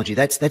and analogy,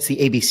 that's the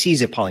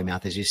ABCs of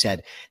polymath, as you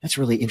said. That's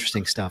really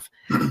interesting stuff.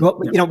 Well,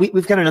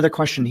 we've got another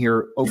question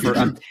here,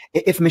 Opher.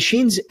 If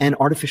machines and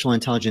artificial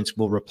intelligence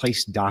will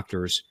replace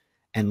doctors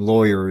and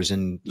lawyers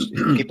and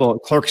people,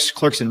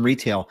 clerks in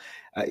retail,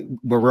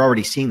 where we're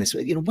already seeing this,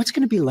 what's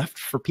going to be left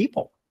for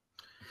people?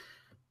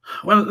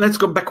 Well, let's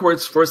go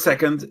backwards for a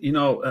second.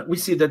 We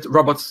see that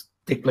robots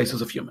take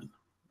places of human.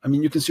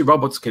 You can see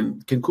robots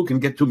can cook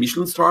and get 2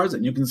 Michelin stars,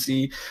 and you can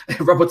see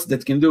robots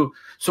that can do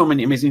so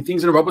many amazing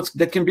things, and robots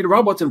that can build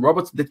robots, and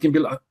robots that can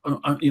build,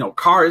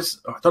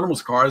 cars,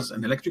 autonomous cars,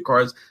 and electric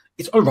cars.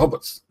 It's all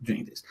robots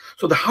doing this.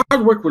 So the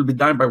hard work will be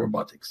done by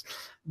robotics.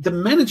 The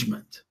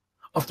management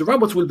of the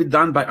robots will be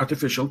done by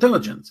artificial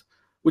intelligence,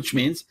 which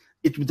means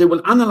they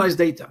will analyze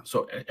data.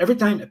 So every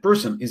time a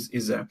person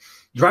is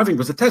driving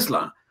with a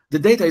Tesla, the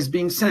data is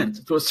being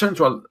sent to a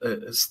central,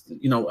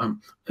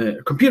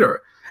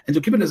 computer. And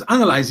the computer is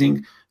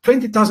analyzing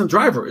 20,000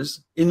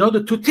 drivers in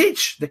order to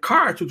teach the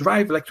car to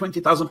drive like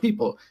 20,000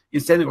 people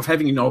instead of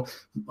having,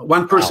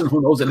 one person who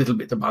knows a little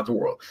bit about the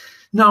world.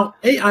 Now,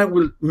 AI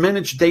will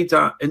manage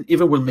data and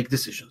even will make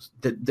decisions.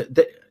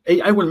 The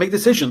AI will make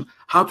decisions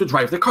how to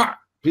drive the car.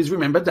 Please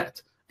remember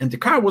that. And the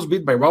car was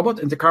built by a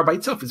robot, and the car by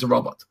itself is a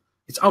robot.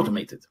 It's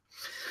automated.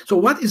 So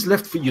what is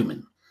left for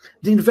human?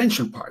 The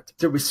invention part,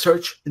 the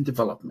research and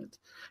development.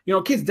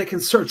 Kids, they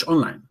can search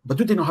online, but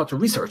do they know how to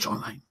research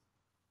online?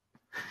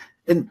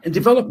 And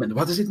development,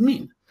 what does it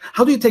mean?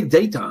 How do you take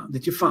data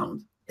that you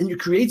found and you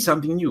create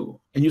something new,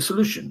 a new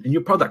solution, a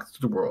new product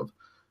to the world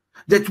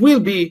that will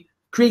be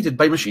created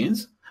by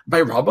machines,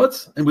 by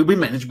robots, and will be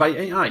managed by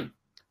AI?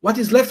 What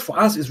is left for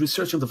us is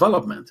research and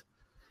development.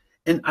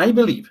 And I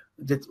believe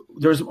that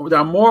there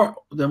are more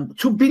than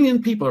 2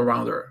 billion people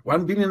around there,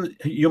 1 billion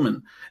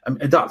human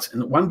adults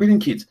and 1 billion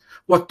kids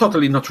who are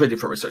totally not ready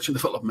for research and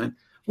development,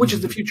 which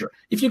is the future.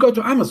 If you go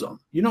to Amazon,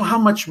 you know how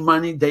much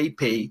money they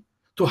pay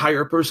to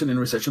hire a person in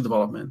research and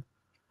development?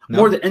 No.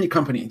 More than any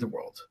company in the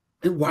world.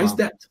 And why is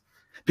that?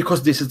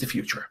 Because this is the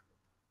future.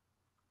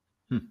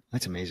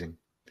 That's amazing.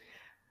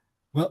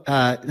 Well,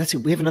 let's see.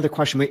 We have another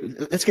question.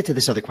 Let's get to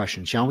this other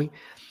question, shall we?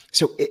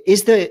 So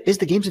is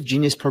the Games of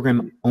Genius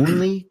program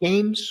only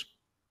games?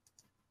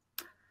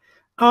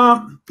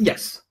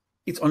 Yes,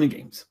 it's only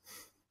games.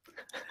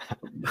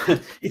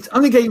 It's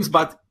only games,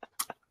 but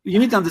you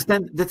need to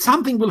understand that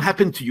something will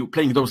happen to you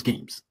playing those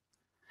games.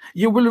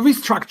 You will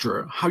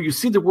restructure how you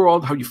see the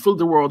world, how you feel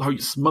the world, how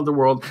you smell the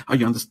world, how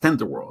you understand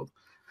the world.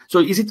 So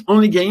is it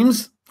only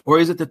games, or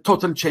is it a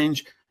total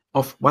change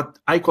of what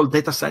I call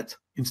data set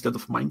instead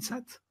of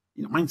mindset?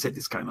 You know, mindset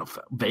is kind of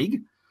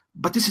vague,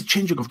 but this is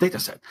changing of data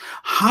set,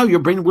 how your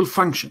brain will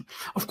function.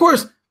 Of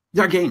course,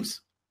 there are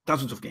games,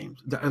 thousands of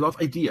games. There are a lot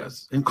of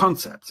ideas and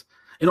concepts.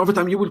 And over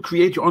time, you will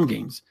create your own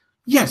games.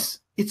 Yes,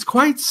 it's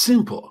quite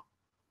simple,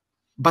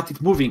 but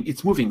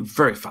it's moving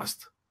very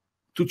fast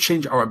to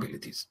change our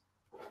abilities.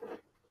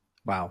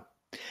 Wow.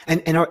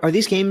 And are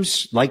these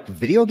games like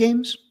video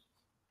games?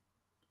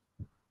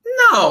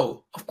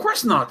 No, of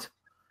course not.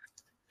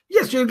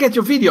 Yes, you'll get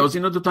your videos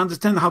in order to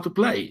understand how to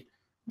play.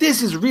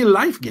 This is real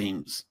life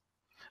games.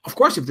 Of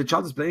course, if the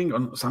child is playing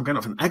on some kind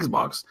of an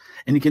Xbox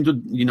and he can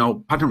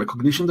do, pattern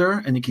recognition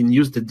there, and he can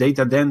use the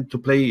data then to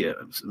play,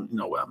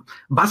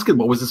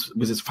 basketball with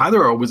his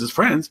father or with his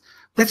friends,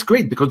 that's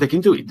great because they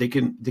can do it. They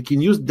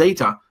can use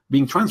data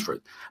being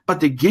transferred. But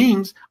the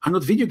games are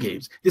not video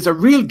games. These are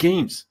real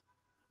games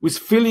with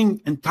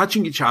feeling and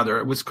touching each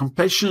other, with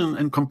compassion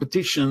and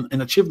competition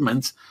and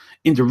achievements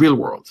in the real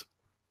world.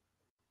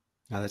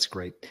 Oh, that's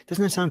great.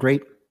 Doesn't that sound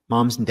great,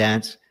 moms and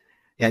dads?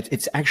 Yeah,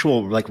 it's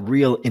actual like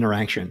real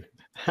interaction.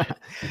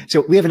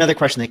 So we have another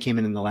question that came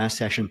in the last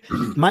session.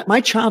 My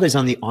child is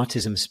on the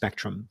autism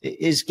spectrum.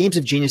 Is Games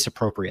of Genius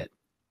appropriate?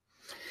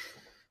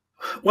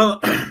 Well,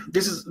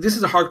 this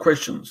is a hard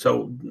question.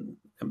 So,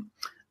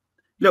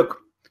 look,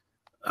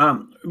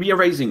 we are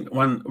raising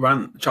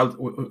one child,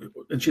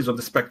 and she's on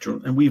the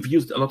spectrum, and we've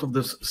used a lot of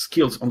those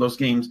skills on those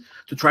games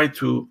to try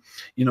to,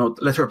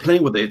 let her play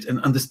with it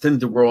and understand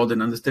the world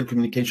and understand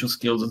communication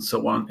skills and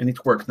so on, and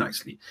it worked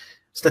nicely.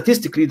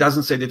 Statistically, it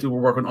doesn't say that it will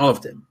work on all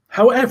of them.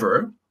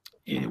 However,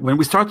 when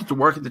we started to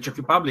work in the Czech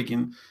Republic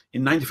in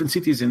 9 different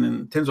cities and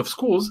in tens of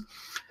schools,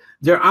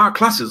 there are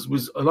classes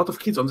with a lot of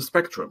kids on the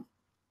spectrum.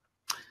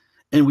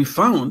 And we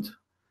found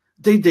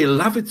they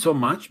love it so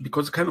much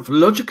because kind of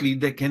logically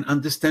they can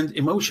understand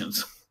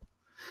emotions.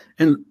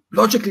 And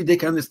logically they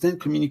can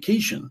understand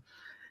communication.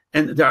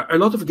 And there are a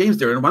lot of games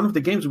there. And one of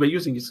the games we're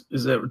using is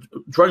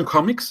drawing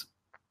comics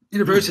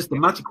in a very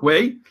systematic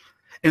way.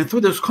 And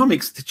through those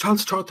comics, the child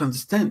starts to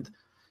understand.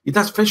 It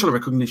does facial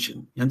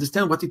recognition. You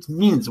understand what it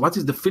means. What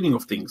is the feeling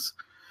of things?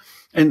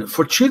 And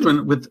for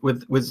children with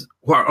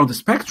who are on the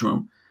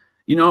spectrum,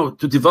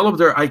 to develop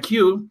their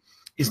IQ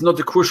is not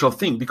the crucial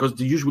thing because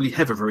they usually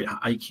have a very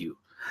high IQ.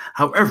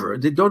 However,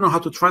 they don't know how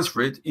to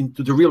transfer it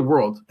into the real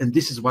world. And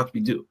this is what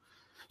we do.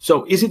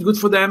 So is it good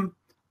for them?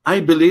 I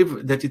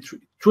believe that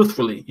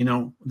truthfully,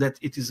 that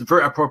it is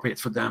very appropriate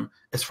for them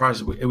as far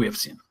as we have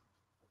seen.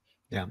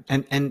 Yeah.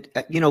 And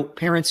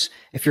parents,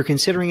 if you're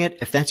considering it,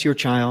 if that's your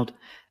child,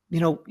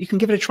 you can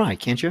give it a try,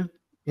 can't you?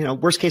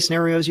 Worst case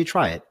scenarios, you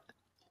try it.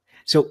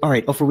 So, all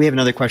right, Opher, we have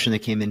another question that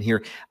came in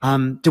here.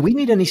 Do we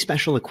need any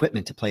special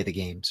equipment to play the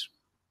games?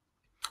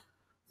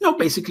 No,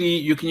 basically,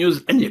 you can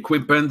use any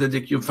equipment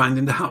that you find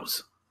in the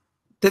house.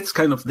 That's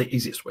kind of the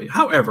easiest way.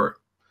 However,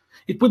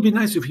 it would be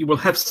nice if you will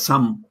have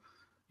some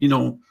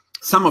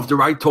of the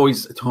right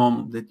toys at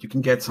home that you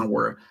can get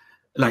somewhere,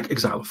 like a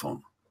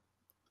xylophone.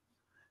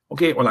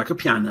 Okay, or like a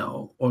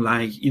piano, or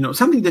like,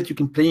 something that you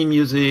can play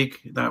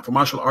music. For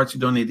martial arts, you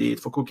don't need it.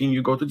 For cooking,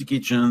 you go to the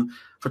kitchen.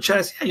 For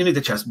chess, you need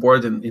a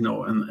chessboard,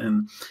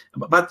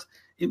 but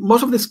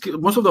most of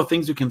the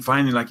things you can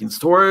find in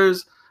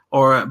stores,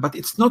 but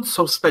it's not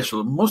so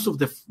special. Most of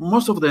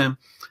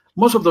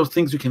those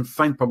things you can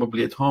find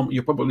probably at home.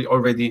 You probably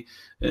already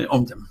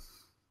own them.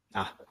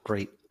 Ah,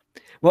 great.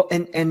 Well,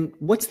 and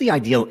what's the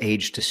ideal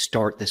age to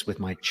start this with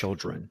my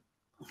children?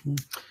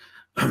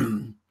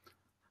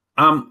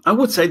 I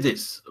would say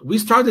this. We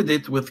started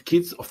it with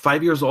kids of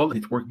 5 years old,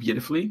 and it worked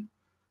beautifully.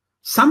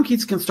 Some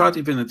kids can start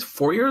even at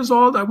 4 years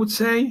old, I would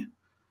say.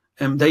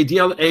 The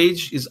ideal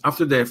age is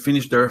after they have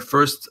finished their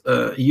first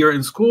year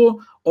in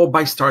school or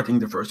by starting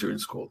the first year in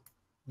school.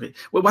 Okay.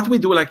 Well, what we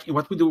do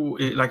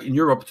in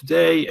Europe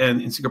today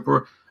and in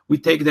Singapore, we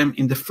take them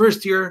in the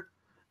first year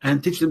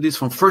and teach them this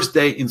from first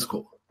day in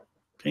school.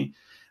 Okay.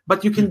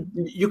 But you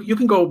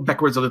can go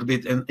backwards a little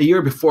bit and a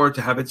year before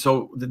to have it,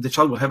 so the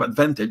child will have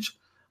advantage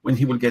when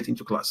he will get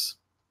into class.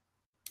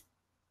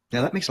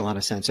 Yeah, that makes a lot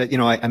of sense.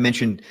 I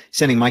mentioned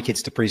sending my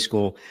kids to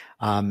preschool.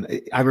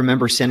 I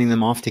remember sending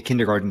them off to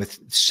kindergarten with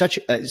such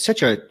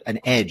an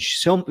edge.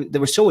 So they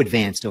were so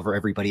advanced over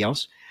everybody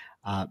else.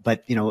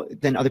 But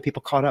then other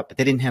people caught up, but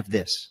they didn't have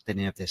this. They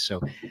didn't have this.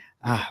 So,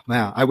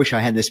 wow, I wish I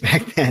had this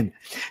back then.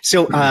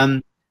 So,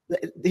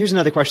 here's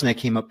another question that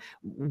came up.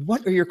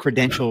 What are your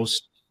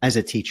credentials as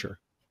a teacher?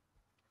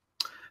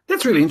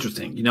 That's really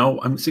interesting.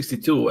 I'm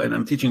 62 and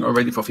I'm teaching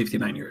already for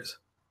 59 years.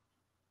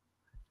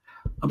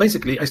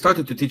 Basically, I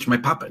started to teach my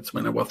puppets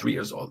when I was 3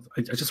 years old.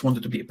 I just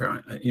wanted to be a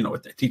parent,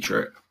 a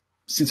teacher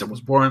since I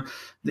was born.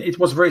 It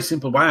was very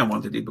simple why I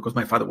wanted it, because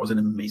my father was an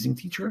amazing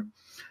teacher.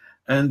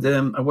 And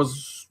I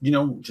was,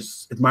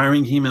 just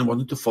admiring him and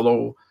wanted to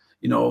follow,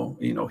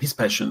 his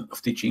passion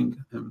of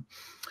teaching.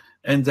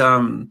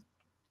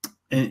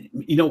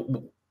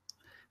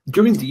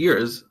 During the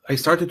years, I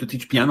started to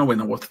teach piano when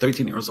I was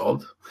 13 years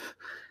old.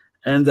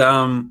 And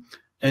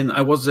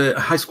I was a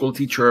high school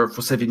teacher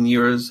for 7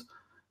 years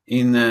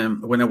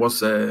when I was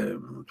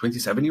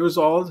 27 years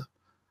old.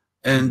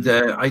 And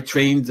I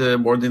trained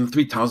more than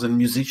 3,000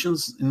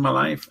 musicians in my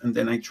life. And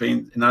then I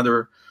trained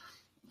another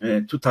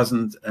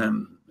 2,000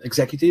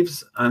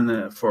 executives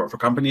and for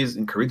companies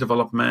in career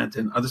development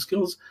and other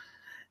skills.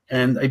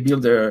 And I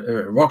built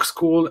a rock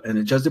school and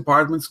a jazz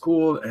department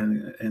school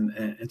and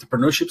an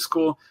entrepreneurship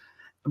school.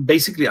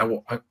 Basically,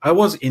 I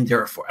was in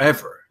there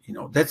forever.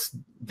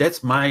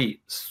 That's my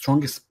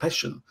strongest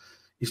passion,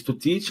 is to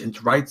teach and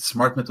to write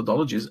smart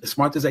methodologies as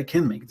smart as I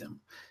can make them.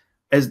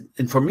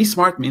 And for me,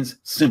 smart means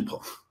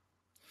simple.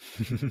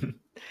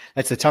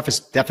 That's the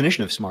toughest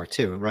definition of smart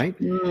too, right?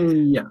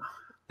 Yeah.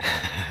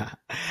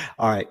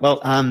 All right.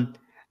 Well,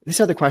 this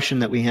other question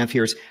that we have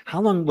here is, how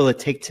long will it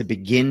take to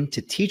begin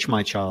to teach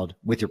my child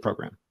with your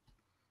program?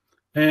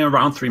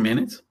 Around 3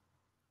 minutes.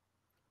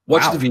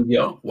 Watch Wow. the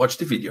video,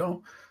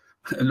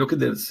 look at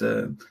this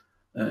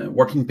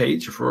working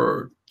page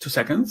for 2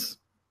 seconds,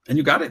 and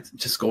you got it.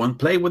 Just go and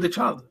play with the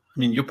child. I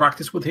mean, you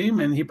practice with him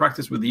and he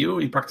practices with you.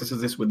 He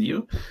practices this with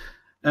you.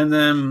 And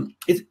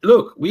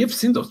look, we have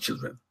seen those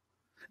children.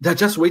 They're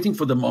just waiting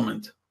for the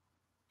moment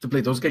to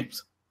play those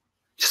games.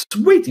 Just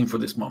waiting for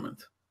this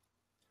moment.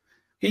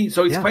 Okay,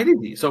 so it's quite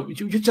easy. So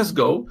you just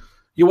go,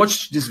 you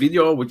watch this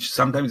video, which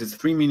sometimes it's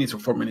 3 minutes or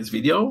 4 minutes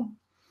video,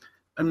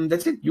 and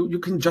that's it. You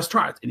can just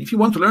try it. And if you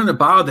want to learn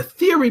about the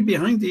theory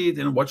behind it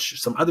and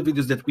watch some other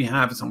videos that we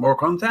have, some more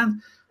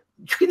content,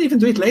 you can even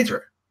do it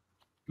later,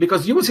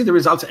 because you will see the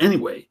results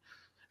anyway.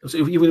 So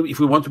if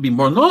we want to be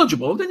more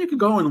knowledgeable, then you can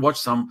go and watch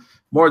some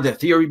more the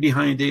theory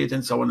behind it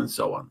and so on and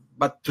so on.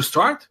 But to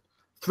start,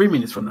 3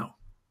 minutes from now.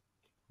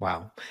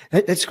 Wow.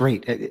 That's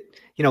great.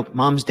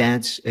 Moms,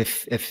 dads,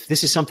 if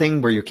this is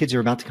something where your kids are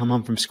about to come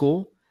home from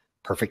school,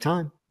 perfect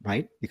time,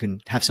 right? You can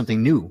have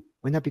something new.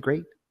 Wouldn't that be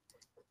great?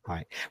 All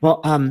right.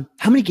 Well,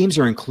 how many games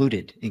are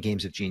included in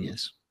Games of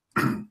Genius?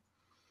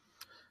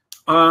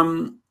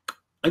 I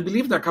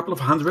believe there are a couple of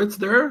hundreds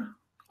there.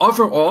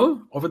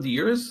 Overall, over the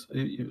years,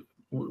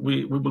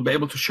 we will be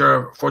able to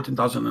share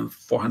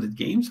 14,400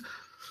 games.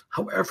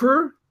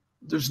 However,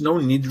 there's no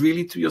need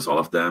really to use all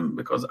of them,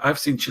 because I've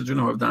seen children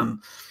who have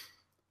done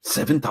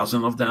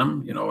 7,000 of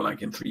them,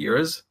 like in 3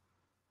 years,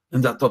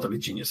 and they're totally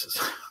geniuses.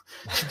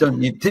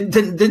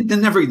 They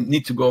never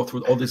need to go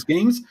through all these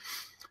games.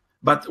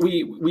 But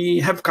we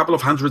have a couple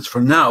of hundreds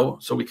for now,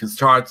 so we can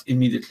start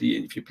immediately.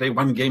 And if you play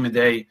one game a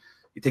day,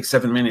 it takes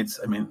 7 minutes.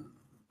 I mean,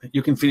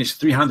 you can finish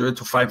 300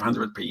 to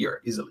 500 per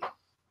year easily.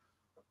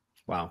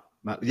 Wow.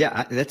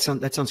 Yeah, that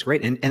sounds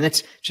great. And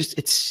that's just,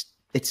 it's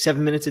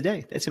 7 minutes a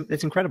day.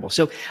 That's incredible.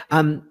 So,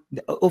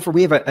 Opher,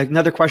 we have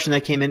another question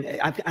that came in.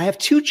 I have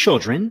 2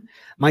 children.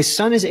 My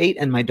son is 8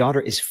 and my daughter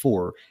is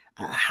 4.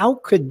 How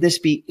could this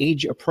be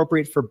age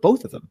appropriate for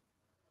both of them?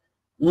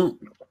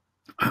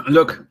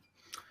 Look,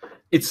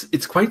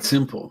 it's quite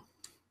simple.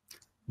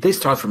 They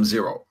start from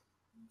 0.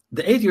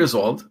 The 8 years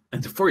old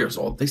and the 4 years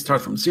old, they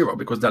start from 0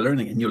 because they're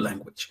learning a new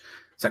language.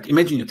 It's like,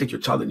 imagine you take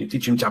your child and you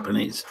teach him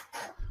Japanese.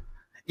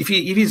 If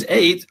he's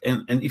 8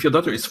 and if your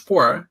daughter is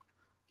 4,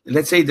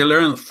 let's say they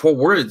learn 4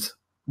 words,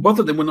 both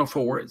of them will know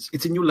 4 words.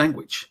 It's a new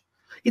language.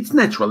 It's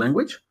natural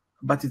language,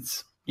 but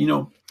it's,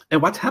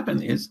 and what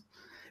happened is,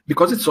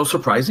 because it's so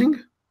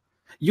surprising,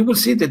 you will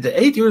see that the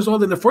 8 years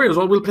old and the 4 years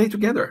old will play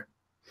together.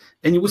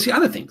 And you will see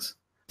other things.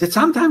 That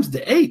sometimes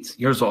the 8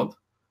 years old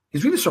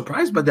is really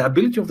surprised by the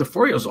ability of the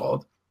 4 years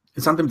old.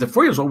 And sometimes the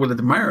 4 years old will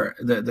admire,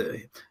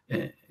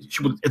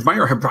 she will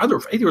admire her brother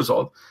of 8 years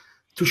old,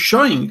 to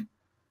showing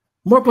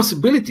more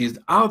possibilities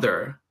out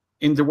there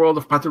in the world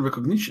of pattern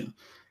recognition.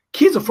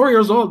 Kids of 4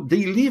 years old,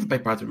 they live by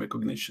pattern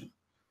recognition.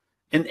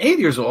 And 8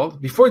 years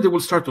old, before they will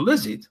start to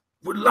lose it,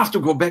 would love to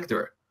go back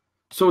there.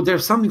 So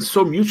there's something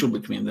so mutual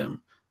between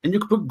them. And you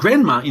could put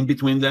grandma in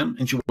between them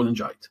and she will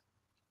enjoy it.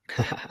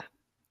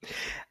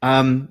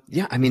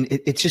 Yeah, I mean,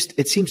 it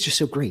seems just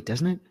so great,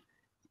 doesn't it?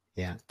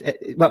 Yeah.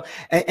 Well,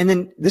 and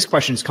then this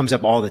question comes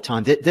up all the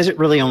time. Does it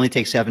really only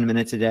take 7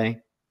 minutes a day?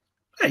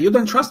 Yeah, you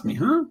don't trust me,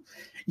 huh?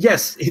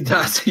 Yes, it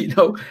does.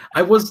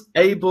 I was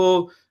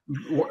able,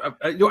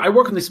 I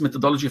work on this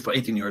methodology for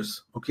 18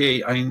 years.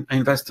 Okay, I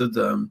invested,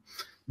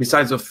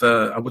 besides of,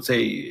 I would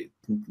say,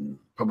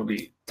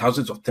 probably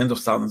thousands of tens of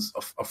thousands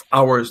of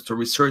hours to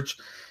research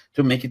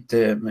to make it,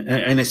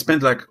 and I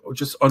spent like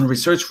just on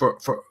research for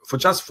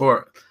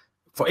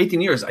for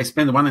 18 years, I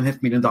spent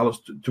 $1.5 million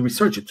to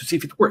research it, to see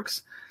if it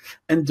works.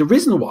 And the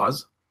reason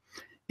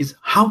is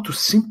how to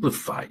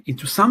simplify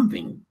into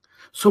something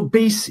so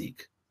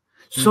basic,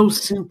 so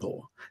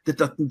simple,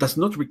 that does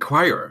not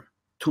require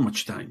too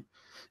much time.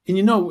 And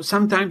you know,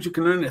 sometimes you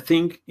can learn a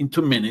thing in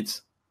 2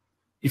 minutes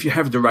if you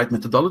have the right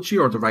methodology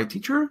or the right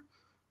teacher,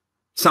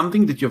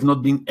 something that you have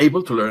not been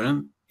able to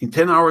learn in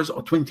 10 hours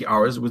or 20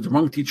 hours with the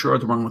wrong teacher or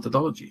the wrong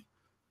methodology.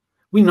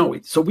 We know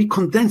it. So we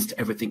condensed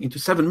everything into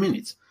 7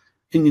 minutes.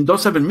 And in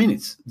those 7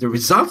 minutes, the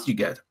results you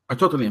get are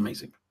totally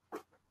amazing.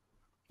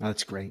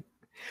 That's great.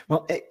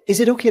 Well, is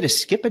it okay to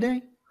skip a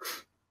day?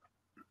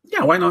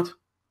 Yeah, why not?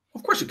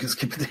 Of course you can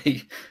skip a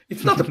day.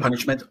 It's not a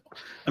punishment.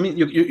 I mean,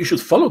 you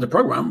should follow the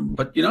program,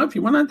 but you know, if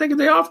you want to take a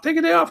day off, take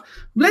a day off.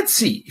 Let's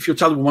see if your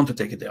child will want to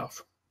take a day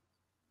off.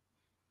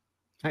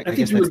 I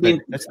think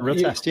that's the real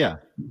test, yeah.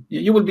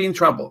 You will be in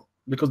trouble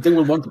because they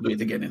will want to do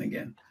it again and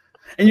again.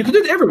 And you can do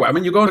it everywhere. I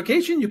mean, you go on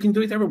vacation, you can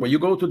do it everywhere. You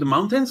go to the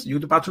mountains, you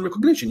do pattern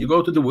recognition. You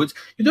go to the woods,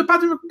 you do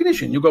pattern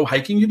recognition. You go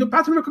hiking, you do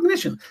pattern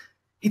recognition.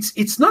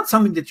 It's not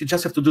something that you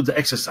just have to do the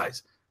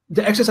exercise.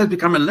 The exercise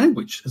become a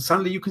language, and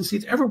suddenly you can see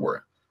it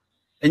everywhere.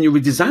 And you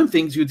redesign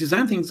things. You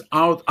design things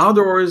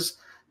outdoors,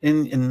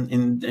 in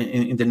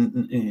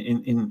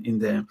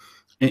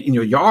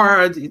your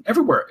yard,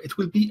 everywhere. It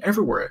will be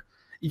everywhere.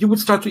 You would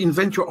start to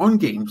invent your own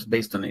games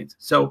based on it.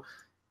 So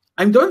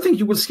I don't think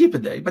you will skip a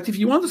day, but if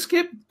you want to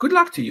skip, good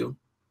luck to you.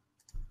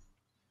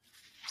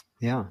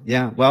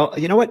 Yeah. Well,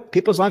 you know what?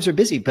 People's lives are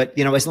busy, but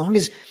you know, as long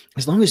as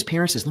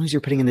parents, as long as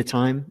you're putting in the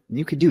time,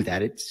 you could do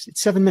that. It's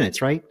 7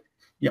 minutes, right?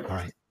 Yeah. All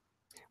right.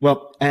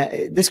 Well,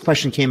 this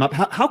question came up.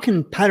 How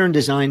can pattern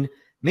design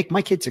make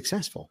my kid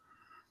successful?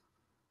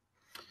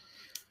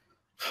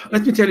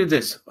 Let me tell you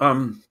this.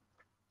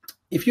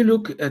 If you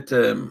look at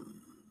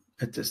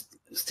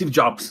Steve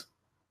Jobs,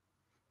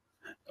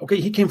 okay,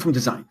 he came from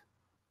design.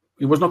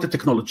 He was not a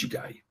technology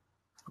guy.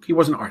 Okay, he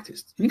was an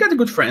artist. And he got a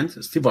good friend,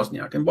 Steve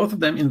Wozniak, and both of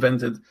them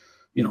invented,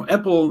 you know,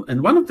 Apple.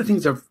 And one of the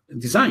things they've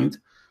designed,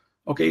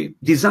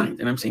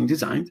 and I'm saying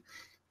designed,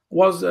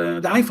 was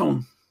the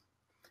iPhone.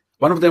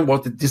 One of them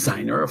was the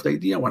designer of the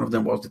idea. One of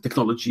them was the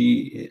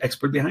technology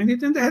expert behind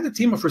it. And they had a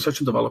team of research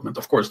and development,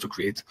 of course, to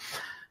create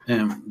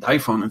the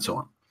iPhone and so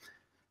on.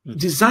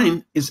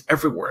 Design is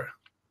everywhere.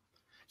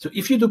 So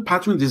if you do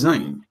pattern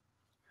design,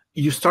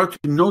 you start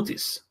to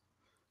notice,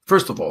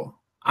 first of all,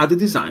 other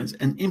designs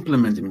and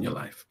implement them in your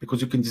life,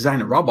 because you can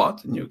design a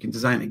robot and you can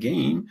design a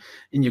game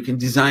and you can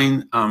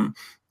design a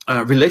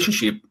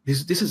relationship.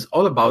 This is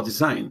all about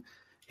design.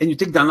 And you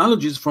take the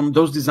analogies from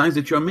those designs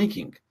that you are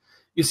making.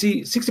 You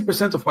see,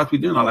 60% of what we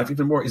do in our life,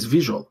 even more, is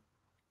visual.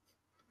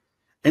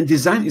 And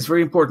design is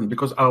very important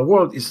because our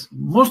world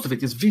most of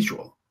it is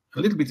visual.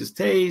 A little bit is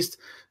taste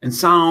and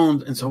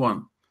sound and so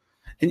on.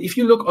 And if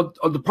you look at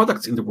all the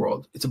products in the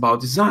world, it's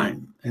about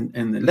design. And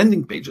the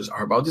landing pages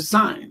are about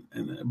design.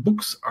 And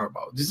books are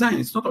about design.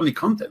 It's not only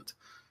content.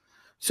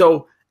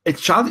 So a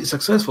child is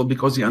successful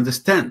because he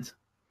understands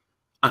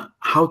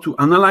how to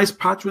analyze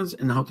patterns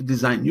and how to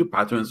design new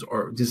patterns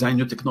or design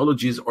new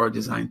technologies or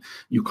design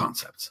new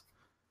concepts.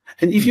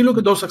 And if you look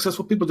at those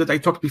successful people that I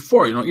talked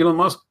before, you know, Elon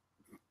Musk,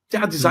 they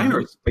are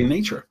designers by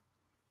nature.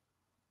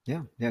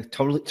 Yeah,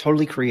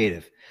 totally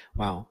creative.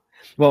 Wow.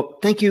 Well,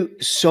 thank you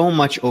so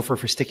much, Opher,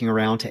 for sticking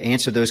around to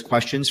answer those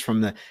questions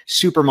from the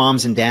super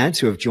moms and dads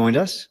who have joined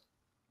us.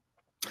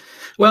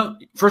 Well,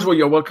 first of all,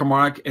 you're welcome,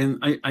 Mark.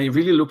 And I'm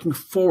really looking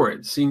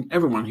forward to seeing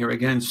everyone here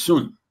again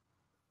soon,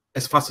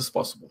 as fast as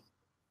possible.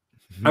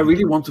 I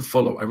really want to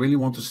follow. I really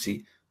want to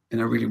see. And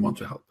I really want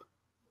to help.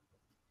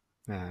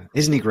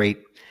 Isn't he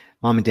great?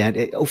 Mom and Dad,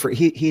 Opher,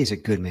 he is a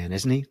good man,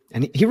 isn't he?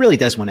 And he really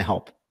does want to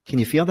help. Can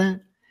you feel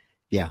that?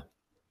 Yeah.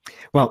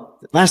 Well,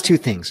 last two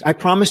things. I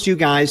promised you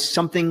guys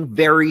something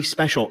very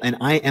special, and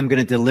I am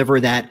going to deliver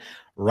that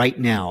right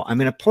now. I'm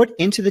going to put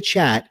into the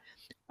chat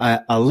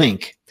a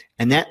link,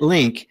 and that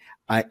link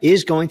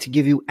is going to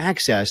give you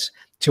access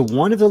to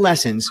one of the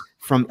lessons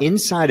from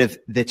inside of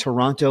the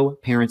Toronto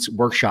Parents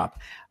Workshop.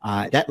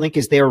 That link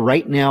is there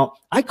right now.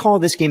 I call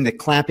this game the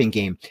clapping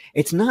game.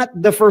 It's not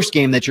the first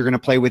game that you're going to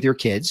play with your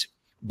kids,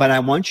 but I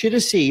want you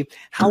to see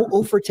how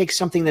Opher takes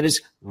something that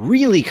is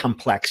really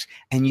complex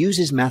and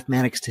uses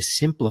mathematics to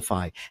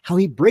simplify, how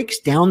he breaks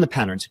down the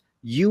patterns.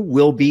 You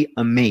will be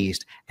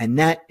amazed. And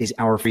that is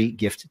our free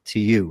gift to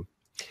you.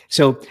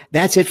 So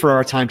that's it for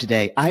our time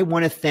today. I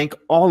want to thank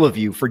all of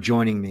you for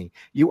joining me.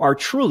 You are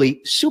truly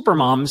super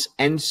moms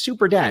and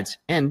super dads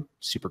and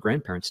super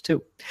grandparents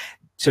too.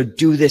 So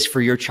do this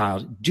for your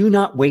child. Do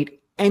not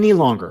wait any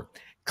longer.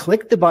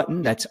 Click the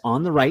button that's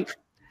on the right,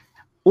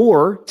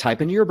 or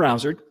type into your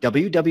browser,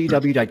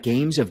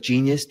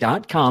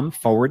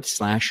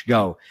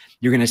 www.gamesofgenius.com/go.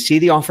 You're going to see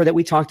the offer that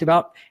we talked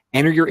about,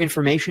 enter your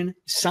information,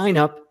 sign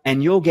up,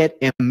 and you'll get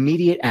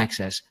immediate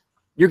access.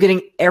 You're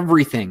getting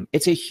everything.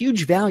 It's a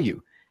huge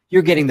value.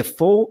 You're getting the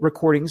full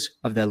recordings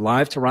of the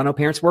live Toronto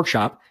Parents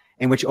Workshop,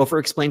 in which Opher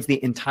explains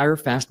the entire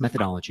FAST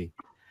methodology.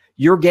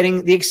 You're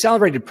getting the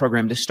accelerated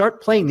program to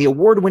start playing the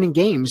award-winning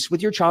games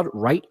with your child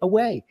right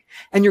away.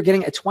 And you're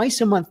getting a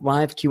twice-a-month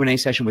live Q&A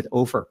session with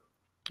Opher.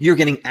 You're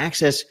getting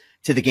access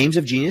to the Games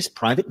of Genius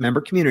private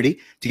member community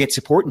to get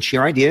support and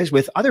share ideas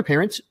with other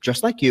parents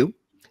just like you.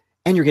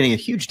 And you're getting a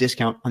huge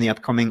discount on the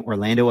upcoming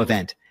Orlando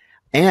event.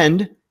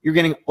 And you're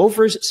getting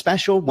Opher's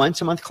special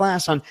once-a-month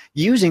class on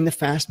using the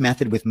FAST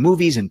method with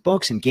movies and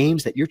books and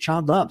games that your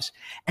child loves,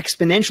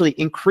 exponentially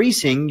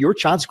increasing your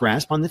child's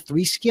grasp on the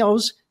 3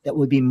 skills that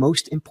will be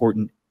most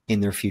important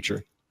in their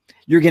future.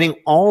 You're getting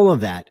all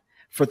of that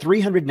for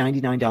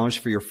 $399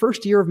 for your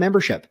first year of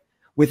membership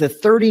with a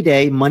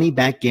 30-day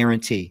money-back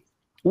guarantee.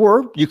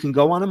 Or you can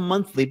go on a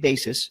monthly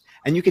basis,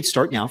 and you could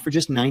start now for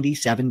just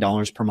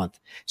 $97 per month.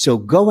 So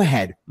go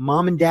ahead,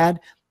 mom and dad,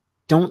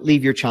 don't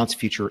leave your child's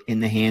future in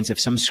the hands of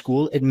some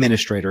school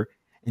administrator,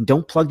 and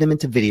don't plug them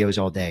into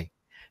videos all day.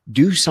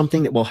 Do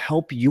something that will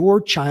help your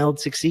child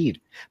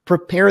succeed.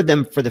 Prepare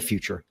them for the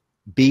future.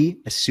 Be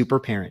a super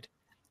parent.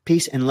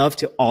 Peace and love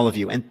to all of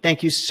you. And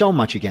thank you so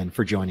much again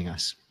for joining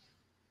us.